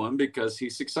follow him because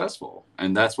he's successful.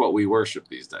 And that's what we worship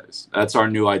these days. That's our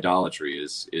new idolatry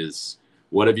is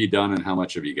what have you done and how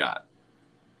much have you got?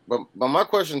 But my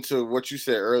question to what you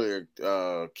said earlier,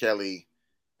 Kelly,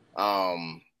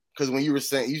 because when you were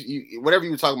saying you whatever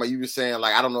you were talking about, you were saying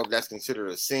like, I don't know if that's considered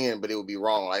a sin, but it would be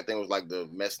wrong. I think it was like the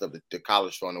messing up the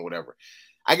college fund or whatever.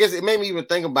 I guess it made me even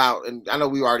think about, and I know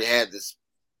we already had this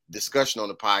discussion on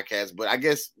the podcast, but I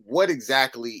guess what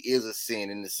exactly is a sin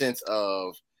in the sense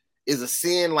of, is a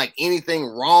sin like anything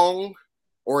wrong,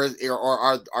 or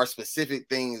are specific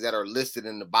things that are listed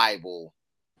in the Bible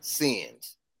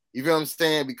sins? You feel what I'm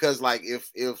saying? Because like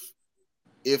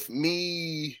if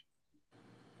me,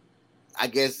 I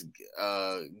guess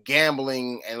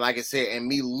gambling and like I said, and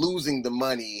me losing the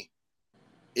money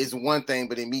is one thing,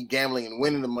 but in me gambling and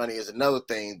winning the money is another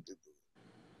thing.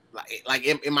 Like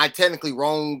am I technically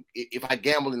wrong if I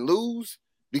gamble and lose?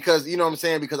 Because you know what I'm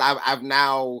saying? Because I've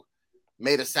now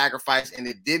made a sacrifice and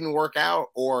it didn't work out,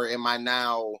 or am I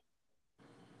now,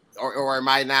 or am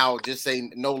I now just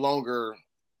saying no longer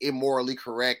immorally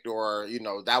correct, or you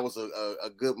know that was a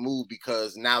good move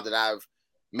because now that I've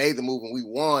made the move and we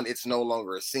won, it's no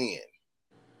longer a sin?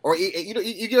 Or you know,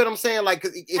 you get what I'm saying? Like,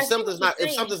 if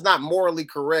something's not morally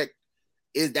correct,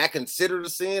 is that considered a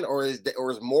sin, or is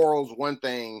morals one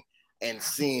thing and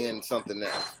sin something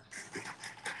else?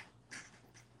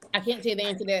 I can't tell the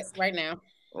answer to that right now.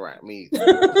 All right, me. But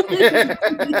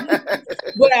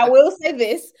I will say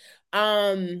this: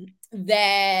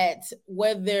 that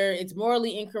whether it's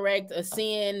morally incorrect, a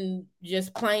sin,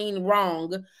 just plain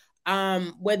wrong,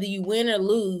 whether you win or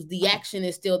lose, the action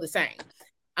is still the same.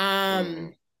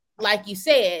 Like you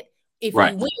said, if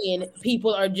you win,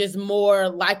 people are just more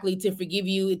likely to forgive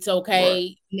you. It's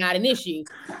okay, not an issue.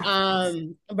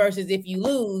 Versus if you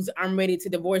lose, I'm ready to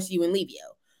divorce you and leave you.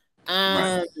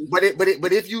 But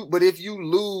if you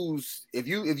lose, if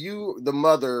you the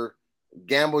mother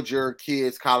gambled your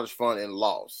kid's college fund and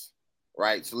lost,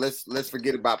 right? So let's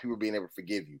forget about people being able to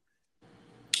forgive you.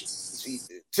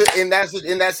 In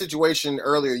that situation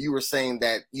earlier, you were saying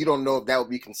that you don't know if that would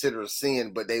be considered a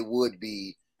sin, but they would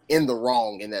be in the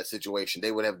wrong in that situation.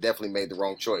 They would have definitely made the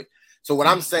wrong choice. So what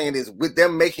I'm saying is, with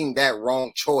them making that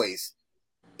wrong choice,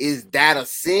 is that a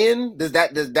sin? Does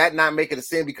that not make it a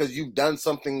sin because you've done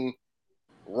something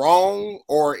wrong,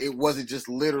 or was it just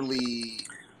literally,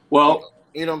 well,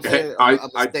 you know what I'm saying, a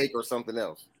mistake or something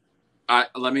else?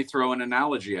 Let me throw an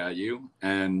analogy at you,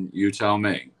 and you tell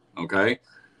me, okay?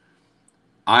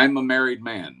 I'm a married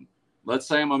man. Let's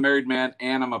say I'm a married man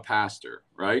and I'm a pastor,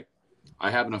 right? I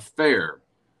have an affair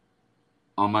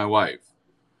on my wife.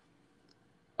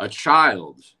 A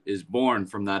child is born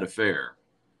from that affair.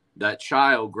 That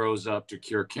child grows up to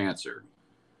cure cancer.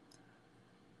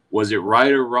 Was it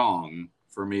right or wrong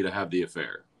for me to have the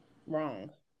affair?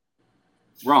 Wrong.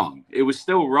 It was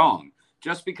still wrong.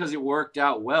 Just because it worked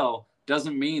out well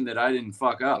doesn't mean that I didn't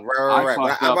fuck up. Right. I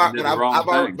fucked up and did the wrong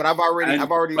thing. But I've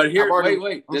already.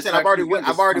 Wait.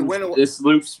 This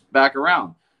loops back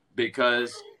around,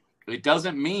 because it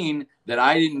doesn't mean that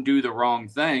I didn't do the wrong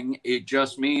thing. It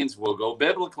just means, we'll go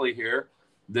biblically here,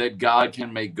 that God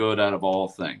can make good out of all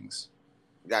things.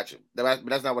 Gotcha. But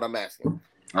that's not what I'm asking.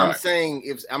 I'm saying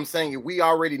if we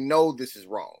already know this is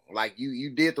wrong, like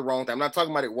you did the wrong thing. I'm not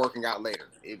talking about it working out later.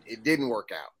 It didn't work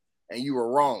out, and you were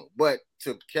wrong. But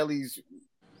to Kelly's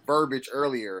verbiage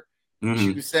earlier,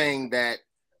 she was saying that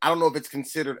I don't know if it's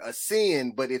considered a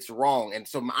sin, but it's wrong. And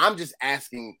so I'm just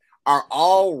asking, are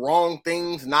all wrong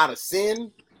things not a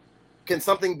sin? Can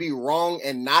something be wrong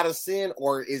and not a sin,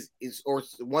 or or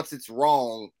once it's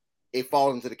wrong, it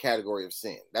falls into the category of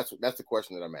sin? That's the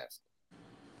question that I'm asking.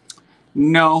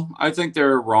 No, I think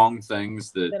there are wrong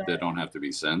things that don't have to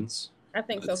be sins. I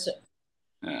think so too.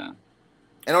 Yeah.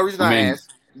 And the reason I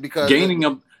asked, because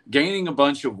gaining a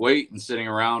bunch of weight and sitting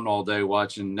around all day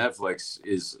watching Netflix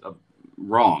is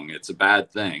wrong. It's a bad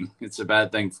thing. It's a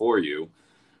bad thing for you.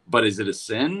 But is it a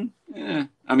sin?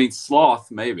 I mean,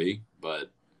 sloth maybe, but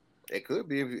it could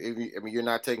be if you're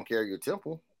not taking care of your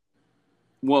temple.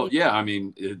 Well, yeah, I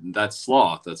mean, that's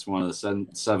sloth. That's one of the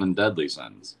seven deadly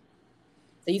sins.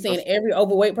 So you saying every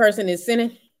overweight person is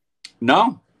sinning?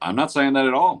 No, I'm not saying that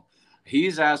at all.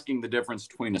 He's asking the difference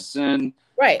between a sin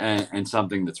and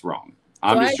something that's wrong.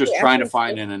 I'm just trying to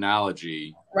find an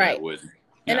analogy that would.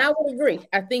 And I would agree.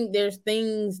 I think there's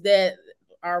things that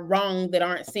are wrong that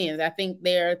aren't sins. I think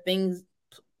there are things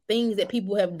that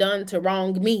people have done to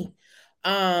wrong me,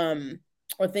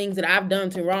 or things that I've done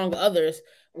to wrong others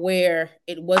where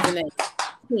it wasn't a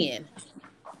sin,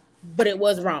 but it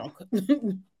was wrong.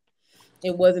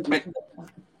 It wasn't.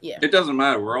 Yeah. It doesn't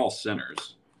matter. We're all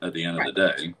sinners at the end of the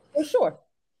day. For sure.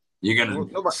 You're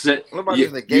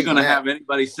gonna have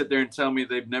anybody sit there and tell me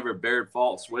they've never bared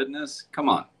false witness? Come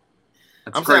on. I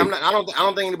don't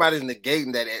think anybody's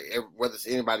negating that, whether it's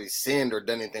anybody's sinned or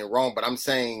done anything wrong. But I'm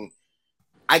saying,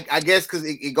 I guess because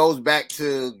it goes back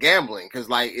to gambling. Because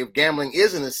like, if gambling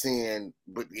isn't a sin,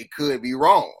 but it could be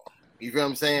wrong. You feel what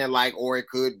I'm saying? Like, or it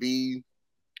could be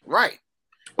right.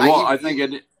 Like, well,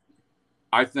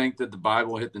 I think that the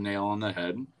Bible hit the nail on the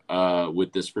head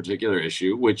with this particular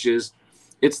issue, which is,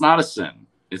 it's not a sin.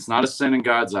 It's not a sin in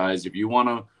God's eyes. If you want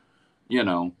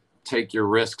to, take your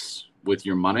risks with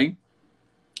your money,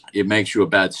 it makes you a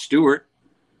bad steward,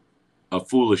 a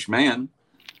foolish man.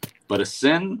 But a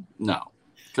sin, no.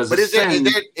 Because is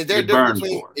there a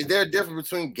difference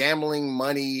between gambling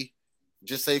money,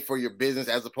 just say for your business,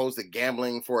 as opposed to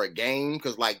gambling for a game?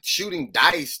 Because like shooting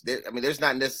dice, there's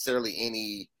not necessarily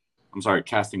any. I'm sorry,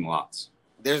 casting lots.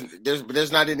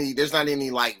 There's not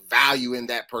any like value in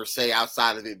that per se,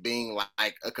 outside of it being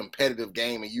like a competitive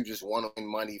game and you just want to win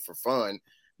money for fun.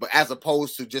 But as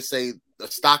opposed to just say the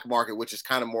stock market, which is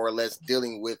kind of more or less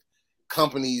dealing with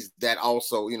companies that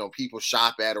also, people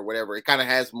shop at or whatever, it kind of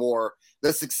has more,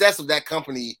 the success of that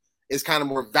company is kind of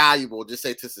more valuable, just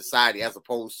say, to society, as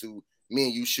opposed to me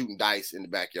and you shooting dice in the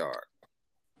backyard.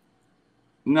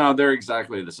 No, they're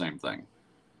exactly the same thing.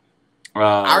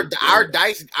 Our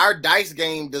dice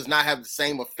game does not have the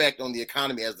same effect on the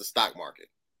economy as the stock market.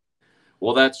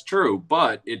 Well, that's true,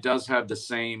 but it does have the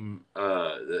same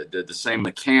the same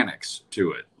mechanics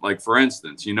to it. Like, for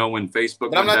instance, when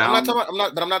Facebook went down. I'm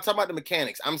not talking about the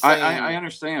mechanics. I'm saying I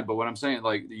understand, but what I'm saying,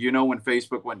 like, when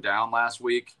Facebook went down last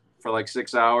week for like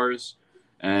 6 hours,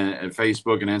 and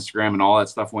Facebook and Instagram and all that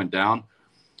stuff went down.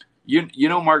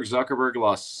 Mark Zuckerberg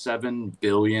lost $7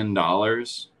 billion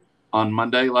on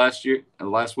Monday last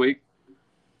week,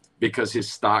 because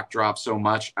his stock dropped so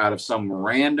much out of some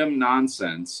random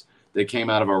nonsense that came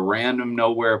out of a random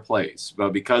nowhere place.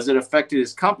 But because it affected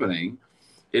his company,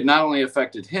 it not only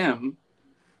affected him,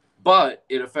 but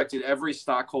it affected every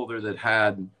stockholder that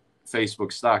had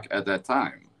Facebook stock at that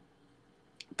time.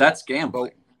 That's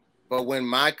gambling. But when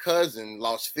my cousin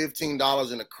lost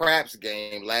 $15 in a craps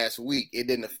game last week, it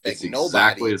didn't affect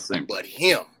nobody but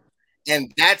him.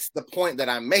 And that's the point that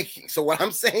I'm making. So what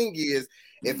I'm saying is,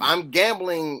 if I'm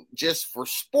gambling just for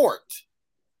sport,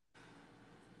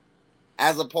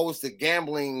 as opposed to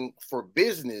gambling for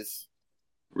business,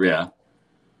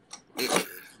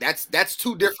 that's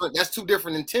two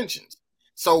different intentions.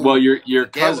 So, well, your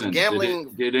cousin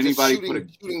gambling, did anybody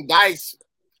shooting dice?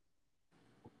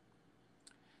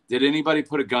 Did anybody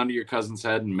put a gun to your cousin's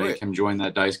head and make him join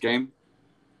that dice game?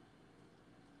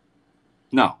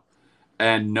 No.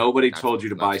 And nobody told you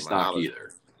to buy stock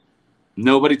either.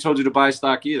 Nobody told you to buy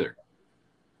stock either.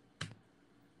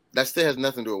 That still has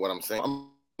nothing to do with what I'm saying. I'm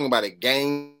talking about a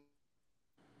game.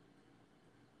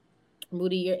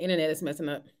 Moody, your internet is messing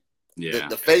up. Yeah.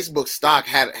 The Facebook stock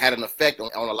had an effect on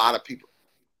a lot of people.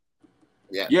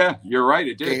 Yeah, you're right.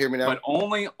 It did. Can you hear me now? But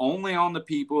only on the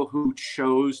people who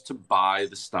chose to buy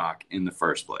the stock in the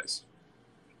first place.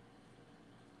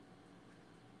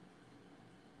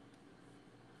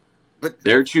 But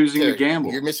they're choosing to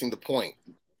gamble. You're missing the point.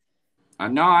 I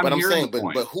know. But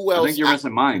who else? I think you're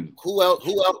missing mine.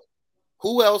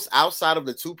 Who else outside of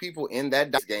the two people in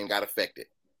that dice game got affected?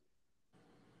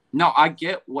 No, I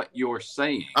get what you're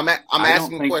saying. I'm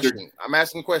asking a question. I'm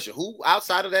asking a question. Who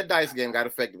outside of that dice game got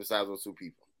affected besides those two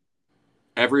people?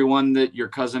 Everyone that your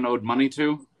cousin owed money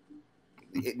to?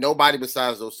 Nobody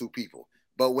besides those two people.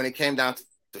 But when it came down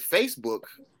to Facebook,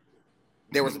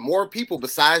 there was more people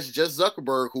besides just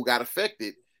Zuckerberg who got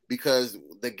affected, because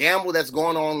the gamble that's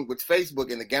going on with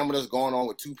Facebook and the gamble that's going on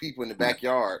with two people in the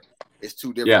backyard is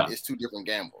two different. Yeah. It's two different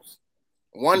gambles.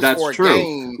 One's for a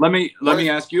game. Let me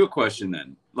ask you a question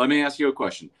then. Let me ask you a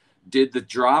question. Did the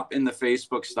drop in the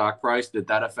Facebook stock price, did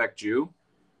that affect you?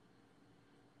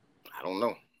 I don't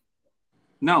know.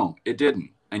 No, it didn't.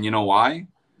 And you know why?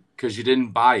 Because you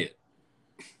didn't buy it.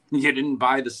 You didn't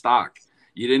buy the stock.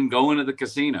 You didn't go into the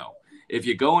casino. If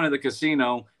you go into the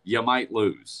casino, you might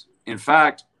lose. In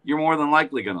fact, you're more than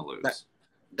likely going to lose.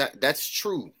 That's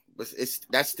true, but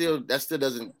that still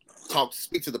doesn't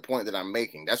speak to the point that I'm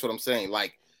making. That's what I'm saying.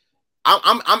 Like,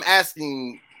 I'm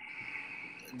asking,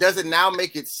 does it now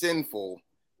make it sinful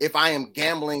if I am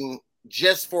gambling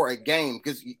just for a game?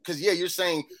 Because you're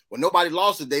saying, well, nobody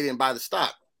lost it, they didn't buy the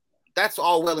stock. That's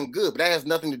all well and good, but that has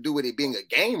nothing to do with it being a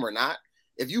game or not.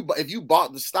 If you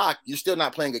bought the stock, you're still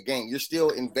not playing a game. You're still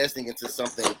investing into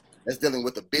something that's dealing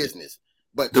with a business.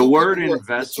 But the word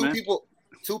investment,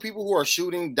 two people who are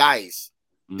shooting dice,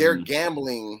 they're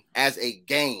gambling as a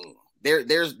game.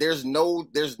 There's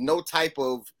no type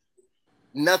of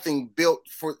nothing built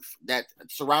for that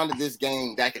surrounded this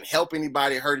game that can help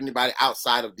anybody, hurt anybody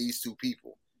outside of these two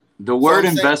people. The word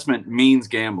investment means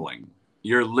gambling.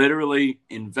 You're literally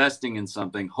investing in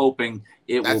something, hoping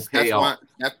it will pay off.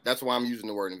 That's why I'm using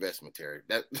the word investment, Terry.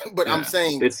 I'm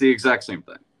saying it's the exact same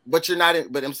thing. But you're not.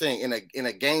 But I'm saying in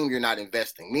a game, you're not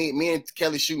investing. Me and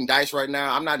Kelly shooting dice right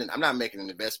now. I'm not making an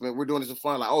investment. We're doing this for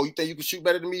fun. Like, oh, you think you can shoot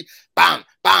better than me? Bam,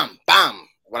 bam, bam.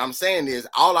 What I'm saying is,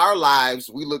 all our lives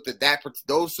we looked at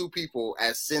those two people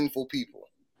as sinful people.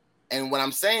 And what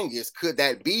I'm saying is, could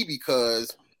that be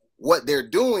because what they're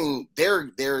doing, they're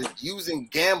using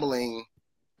gambling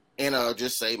in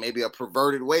just say maybe a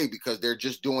perverted way, because they're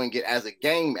just doing it as a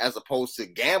game, as opposed to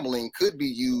gambling could be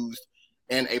used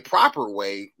in a proper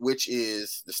way, which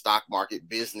is the stock market,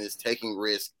 business, taking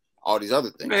risk, all these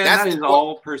other things. Man, that is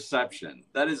all perception.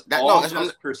 That's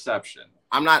perception.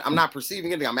 I'm not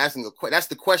perceiving anything. I'm asking that's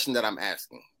the question that I'm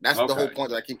asking. That's the whole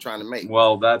point that I keep trying to make.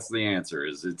 Well, that's the answer.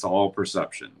 Is it's all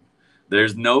perception.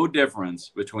 There's no difference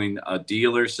between a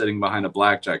dealer sitting behind a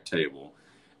blackjack table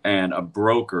and a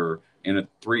broker in a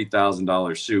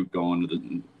 $3,000 suit going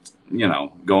to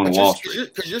Wall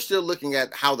Street. Because you're still looking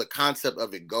at how the concept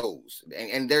of it goes,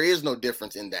 and there is no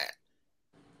difference in that.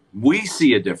 We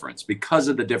see a difference because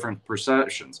of the different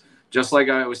perceptions. Just like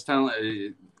I was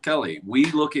telling Kelly, we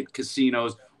look at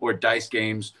casinos or dice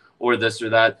games or this or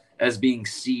that as being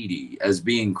seedy, as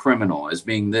being criminal, as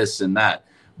being this and that.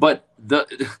 But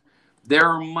there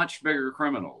are much bigger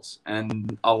criminals,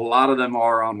 and a lot of them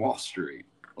are on Wall Street.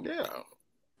 Yeah.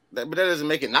 But that doesn't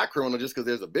make it not criminal just because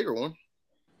there's a bigger one.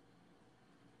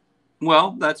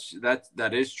 Well, that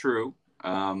is true.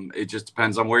 It just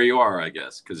depends on where you are, I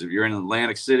guess. Because if you're in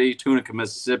Atlantic City, Tunica,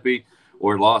 Mississippi,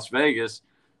 or Las Vegas,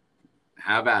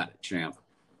 have at it, champ.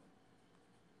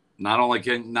 Not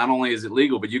only is it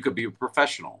legal, but you could be a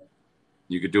professional.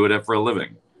 You could do it for a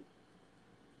living.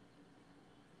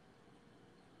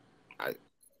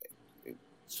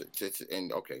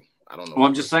 Okay, I don't know. Well,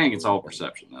 I'm just saying it's all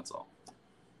perception. That's all.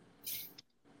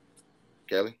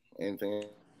 Kelly, anything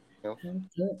else?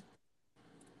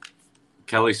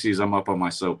 Kelly sees I'm up on my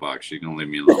soapbox. She can leave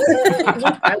me alone.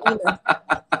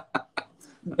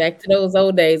 Back to those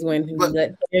old days when you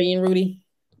let Terry and Rudy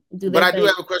do that. But I do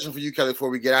have a question for you, Kelly, before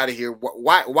we get out of here.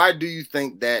 Why do you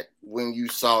think that when you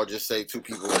saw, just say, two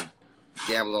people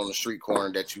gambling on the street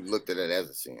corner, that you looked at it as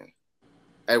a sin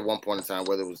at one point in time,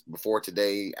 whether it was before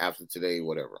today, after today,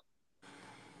 whatever?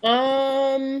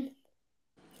 I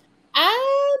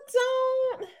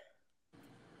don't.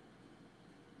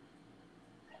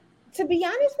 To be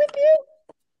honest with you,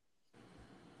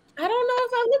 I don't know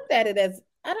if I looked at it as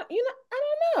I don't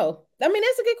know. I mean,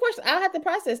 that's a good question. I'll have to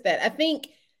process that. I think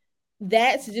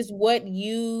that's just what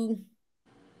you.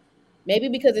 Maybe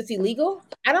because it's illegal.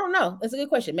 I don't know. That's a good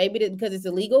question. Maybe because it's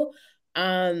illegal.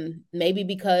 Maybe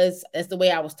because that's the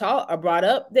way I was taught or brought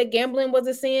up that gambling was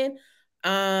a sin.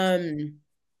 I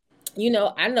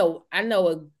know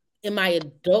in my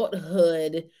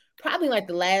adulthood, probably like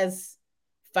the last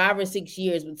 5 or 6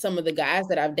 years with some of the guys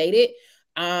that I've dated,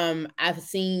 I've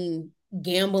seen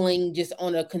gambling just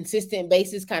on a consistent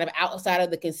basis, kind of outside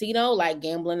of the casino, like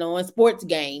gambling on sports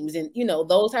games and,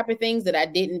 those type of things that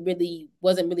I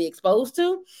wasn't really exposed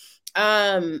to.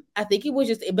 I think it was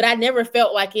just, but I never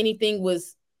felt like anything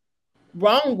was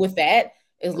wrong with that.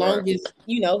 As long as,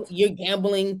 you're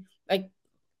gambling, like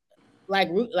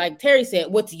Terry said,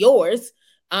 what's yours?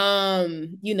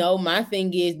 My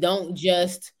thing is don't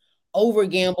just over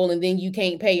gamble and then you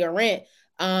can't pay your rent.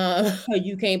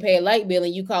 You can't pay a light bill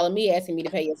and you calling me asking me to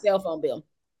pay your cell phone bill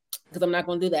because I'm not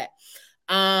going to do that.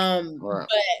 But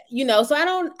so I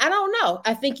don't know.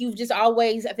 I think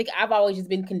I've always just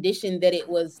been conditioned that it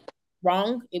was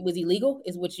wrong. It was illegal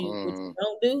is what you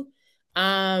don't do.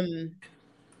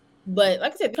 But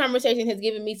like I said, the conversation has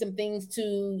given me some things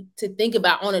to think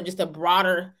about on just a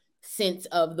broader sense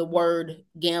of the word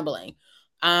gambling.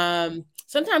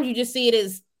 Sometimes you just see it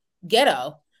as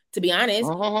ghetto, to be honest.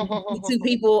 Two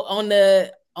people on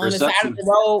the side of the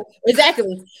road.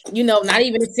 Exactly. Not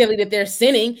even necessarily that they're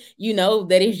sinning,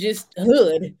 that it's just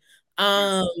hood.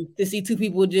 To see two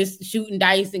people just shooting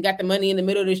dice and got the money in the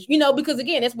middle of the, because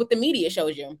again, that's what the media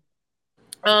shows you.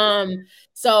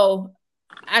 So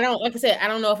I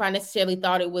don't know if I necessarily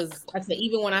thought it was, like I said,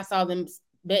 even when I saw them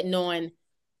betting on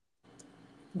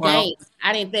games,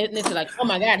 I didn't think necessarily like, oh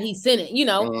my God, he's sinning,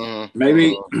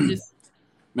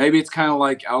 Maybe it's kind of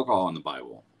like alcohol in the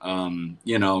Bible.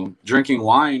 Drinking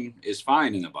wine is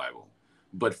fine in the Bible,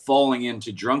 but falling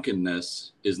into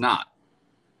drunkenness is not.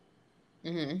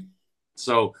 Mm-hmm.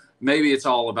 So maybe it's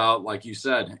all about, like you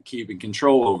said, keeping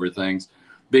control over things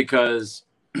because,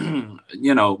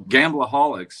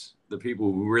 gamblaholics, the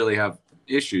people who really have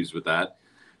issues with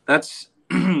that's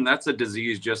a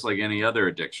disease just like any other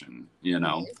addiction,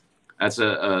 That's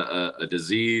a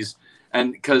disease.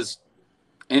 And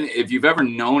if you've ever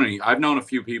known I've known a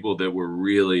few people that were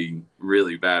really,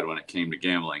 really bad when it came to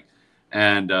gambling.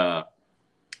 And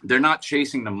they're not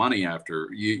chasing the money after.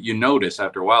 You notice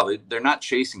after a while, they're not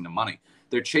chasing the money.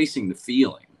 They're chasing the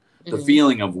feeling. The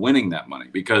feeling of winning that money.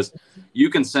 Because you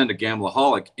can send a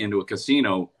gamblaholic into a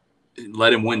casino,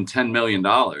 let him win $10 million,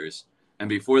 and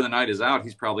before the night is out,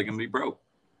 he's probably going to be broke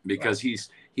because he's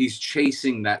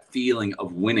chasing that feeling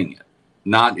of winning it,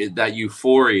 not that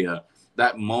euphoria,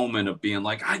 that moment of being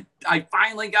like, I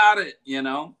finally got it,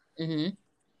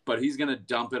 But he's going to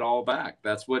dump it all back.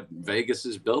 That's what Vegas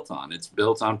is built on. It's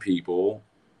built on people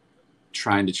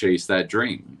trying to chase that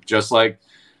dream, just like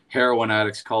heroin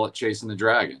addicts call it chasing the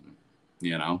dragon.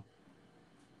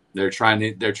 They're trying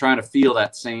to feel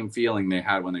that same feeling they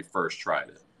had when they first tried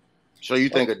it. So you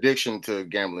think addiction to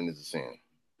gambling is a sin?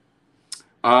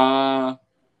 No,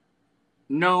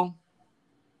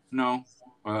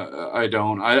 I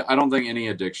don't. I don't think any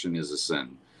addiction is a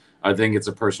sin. I think it's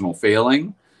a personal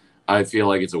failing. I feel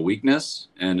like it's a weakness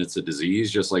and it's a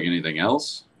disease just like anything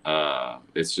else.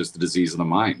 It's just a disease of the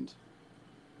mind.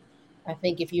 I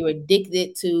think if you're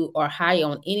addicted to or high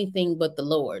on anything but the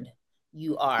Lord,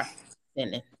 you are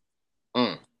sinning.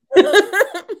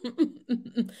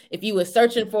 If you were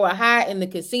searching for a high in the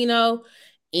casino,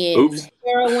 in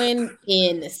heroin,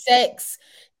 in sex,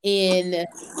 in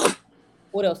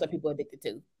what else are people addicted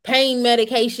to? Pain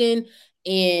medication,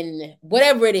 in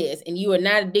whatever it is, and you are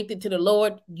not addicted to the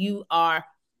Lord, you are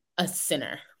a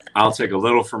sinner. I'll take a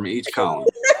little from each column.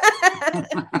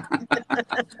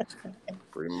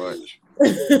 Pretty much.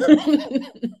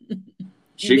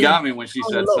 She got me when she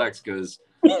said sex because,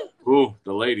 ooh,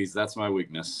 the ladies, that's my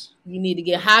weakness. You need to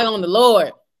get high on the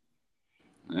Lord.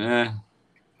 I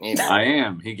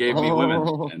am. He gave me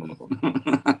women. And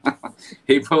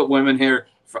he put women here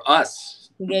for us.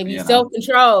 He gave you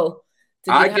self-control.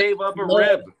 I gave up a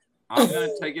rib. I'm going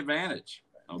to take advantage.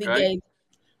 Okay. He gave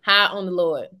high on the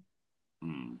Lord.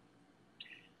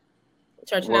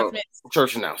 Church announcements.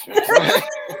 Church announcements.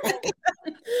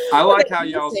 I like how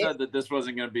y'all said that this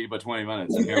wasn't going to be but 20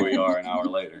 minutes, and here we are an hour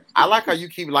later. I like how you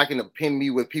keep liking to pin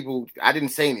me with people. I didn't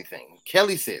say anything.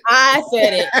 Kelly said it. I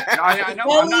said it. I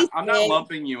know. I'm not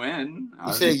lumping you in.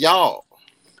 You said y'all.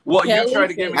 Well, Kelly, you tried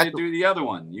to get me to do the other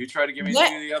one. You tried to get me to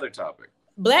do the other topic.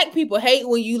 Black people hate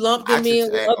when you lump them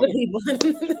in with other people.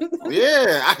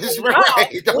 Yeah, I just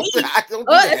right. Don't do that.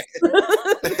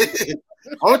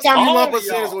 Only time you lump us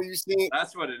in is when you seen.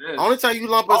 That's what it is. Only time you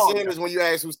lump us in is when you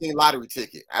ask who seen Lottery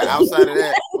Ticket. Outside of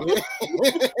that,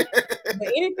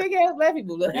 anything else, black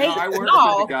people hate. I worked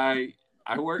with the guy.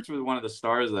 I worked with one of the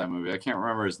stars of that movie. I can't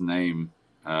remember his name.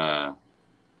 The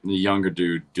younger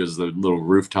dude does the little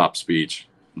rooftop speech.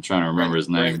 I'm trying to remember his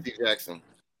name.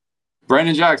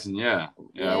 Brandon Jackson. Yeah.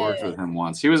 I worked with him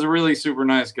once. He was a really super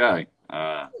nice guy.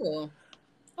 Cool.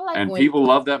 And people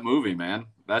love that movie, man.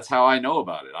 That's how I know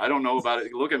about it. I don't know about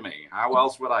it. Look at me. How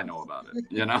else would I know about it?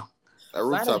 You know?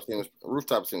 Rooftop scene was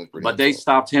pretty But they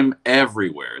stopped him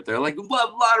everywhere. They're like,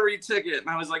 what Lottery Ticket? And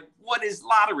I was like, what is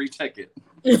Lottery Ticket?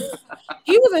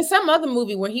 He was in some other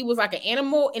movie where he was like an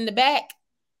animal in the back.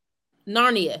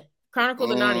 Narnia.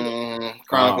 Chronicles of Narnia.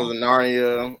 Chronicles of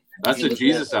Narnia. That's a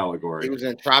Jesus allegory. He was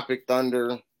in Tropic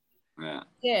Thunder. Yeah.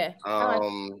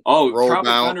 Tropic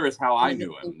Thunder is how I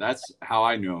knew him. That's how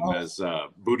I knew him as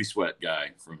Booty Sweat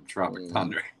guy from Tropic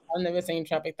Thunder. I've never seen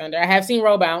Tropic Thunder. I have seen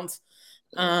Roll Bounce.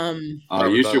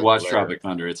 You should watch Tropic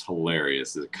Thunder. It's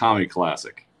hilarious. It's a comedy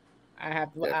classic. I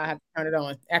have to turn it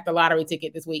on at the Lottery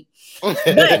Ticket this week.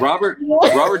 Robert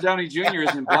Downey Jr.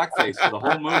 is in blackface for the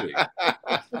whole movie.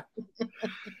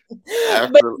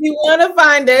 But if you want to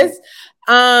find us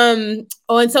on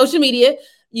social media,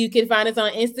 you can find us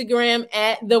on Instagram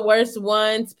at The Worst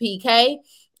Ones PK.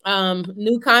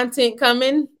 New content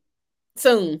coming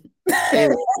soon.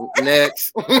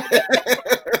 Next. What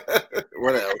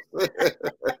else?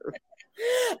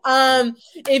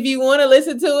 If you want to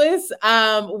listen to us,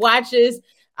 watch us,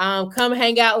 come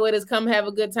hang out with us, come have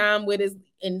a good time with us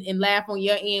and laugh on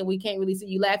your end. We can't really see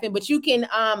you laughing, but you can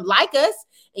like us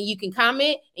and you can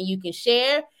comment and you can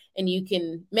share and you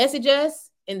can message us.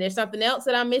 And there's something else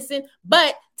that I'm missing.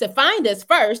 But to find us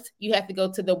first, you have to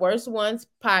go to The Worst Ones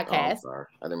Podcast. Oh, sorry.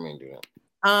 I didn't mean to do that.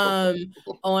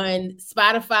 On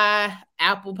Spotify,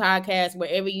 Apple Podcasts,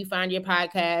 wherever you find your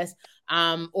podcast,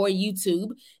 or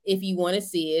YouTube. If you want to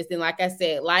see us, then like I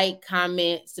said, like,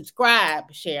 comment,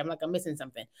 subscribe, share. I'm missing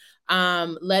something.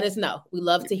 Let us know. We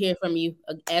love to hear from you.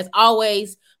 As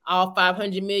always, all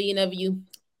 500 million of you,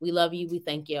 we love you. We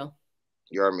thank you.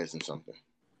 You are missing something.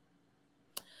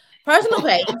 Personal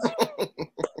page.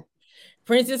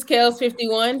 Princess Kels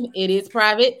 51. It is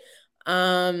private.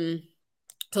 So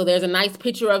there's a nice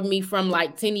picture of me from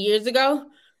like 10 years ago.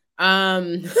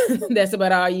 That's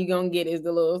about all you're gonna get is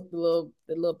the little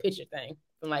picture thing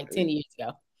from like 10 years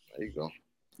ago. There you go.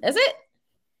 That's it.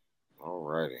 All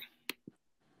righty.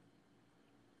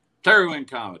 Terry Wynn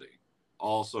Comedy.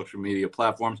 All social media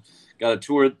platforms. Got a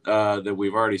tour that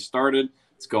we've already started.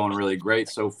 It's going really great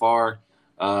so far.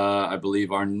 I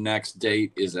believe our next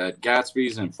date is at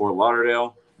Gatsby's in Fort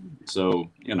Lauderdale. So,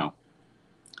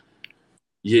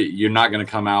 you're not going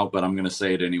to come out, but I'm going to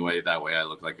say it anyway. That way I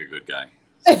look like a good guy.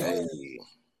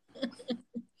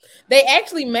 They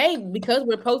actually may, because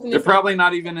we're posting this. They're probably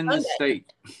not even in this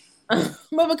state. But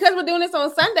because we're doing this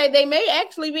on Sunday, they may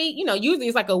actually be, usually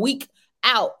it's like a week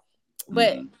out.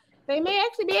 But they may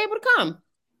actually be able to come.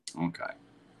 Okay.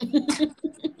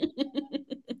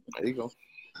 There you go.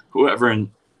 Whoever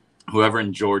in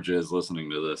Georgia is listening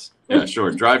to this, yeah,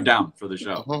 sure, drive down for the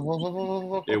show.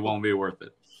 It won't be worth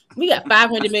it. We got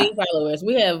 500 million followers.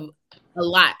 We have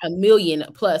a million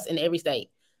plus in every state.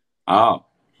 Oh, all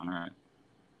right.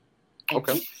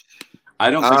 Okay.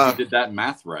 I don't think you did that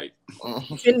math right. 10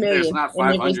 million. There's not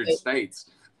 500 states.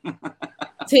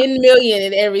 10 million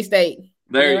in every state.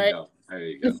 There you go. There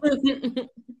you go.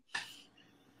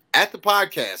 At the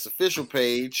podcast official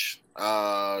page,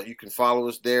 you can follow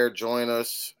us there. Join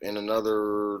us in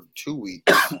another 2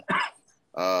 weeks,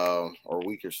 or a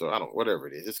week or so. Whatever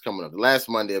it is. It's coming up the last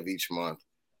Monday of each month.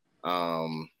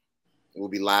 We'll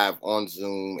be live on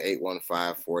Zoom.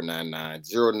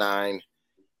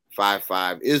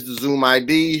 815-499-0955 is the Zoom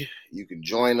ID. You can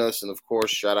join us, and of course,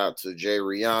 shout out to Jay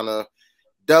Rihanna,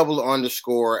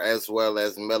 _, as well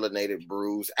as Melanated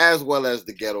Brews, as well as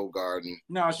the Ghetto Garden.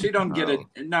 No, she don't get it.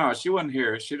 No, she wasn't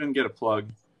here. She didn't get a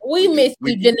plug. We miss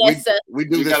you, Janessa. We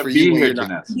do this for you when you're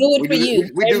not. Do it for you.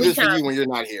 We do this for you when you're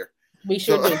not here. We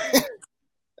sure do.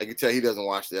 I can tell he doesn't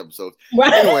watch the episodes.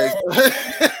 Right.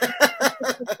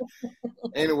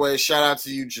 Anyways, shout out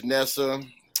to you, Janessa,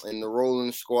 and the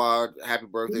Rolling Squad. Happy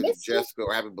birthday to Jessica,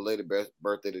 or happy belated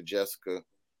birthday to Jessica,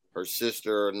 her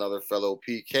sister, another fellow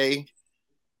PK.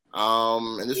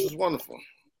 And this was wonderful.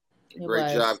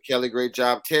 Great job, Kelly. Great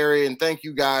job, Terry. And thank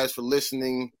you guys for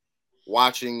listening,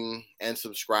 watching, and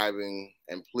subscribing.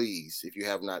 And please, if you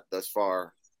have not thus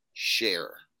far,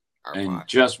 share our podcast.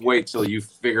 Just wait till you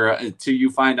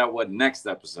find out what next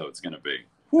episode's going to be.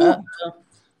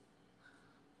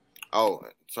 Oh,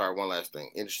 sorry. One last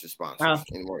thing. Interested sponsors.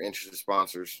 Any more interested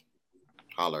sponsors?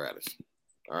 Holler at us.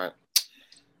 All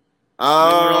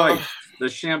right. The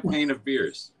champagne of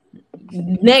beers.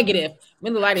 Negative.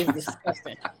 Miller Lite is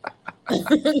disgusting.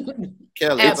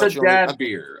 Kelly, it's a dad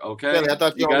beer, okay? Kelly, I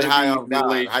thought you only high on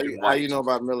God. How you know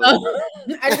about Miller?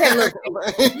 I just had a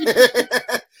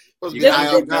little.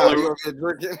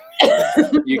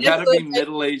 You got to be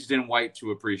middle-aged and white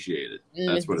to appreciate it.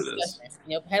 That's what it is.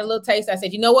 Yep, had a little taste. I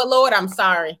said, "You know what, Lord? I'm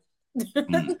sorry."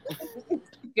 This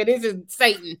is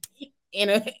Satan.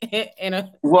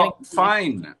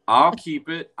 Fine. I'll keep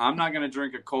it. I'm not going to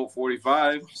drink a Colt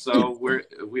 45, so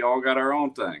we all got our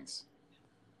own things.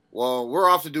 Well, we're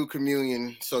off to do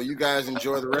communion, so you guys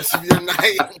enjoy the rest of your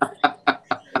night.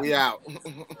 We out.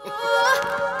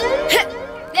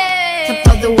 Top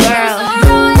of the world.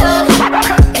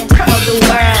 Top of the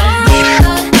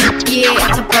world.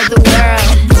 Yeah, top of the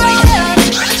world.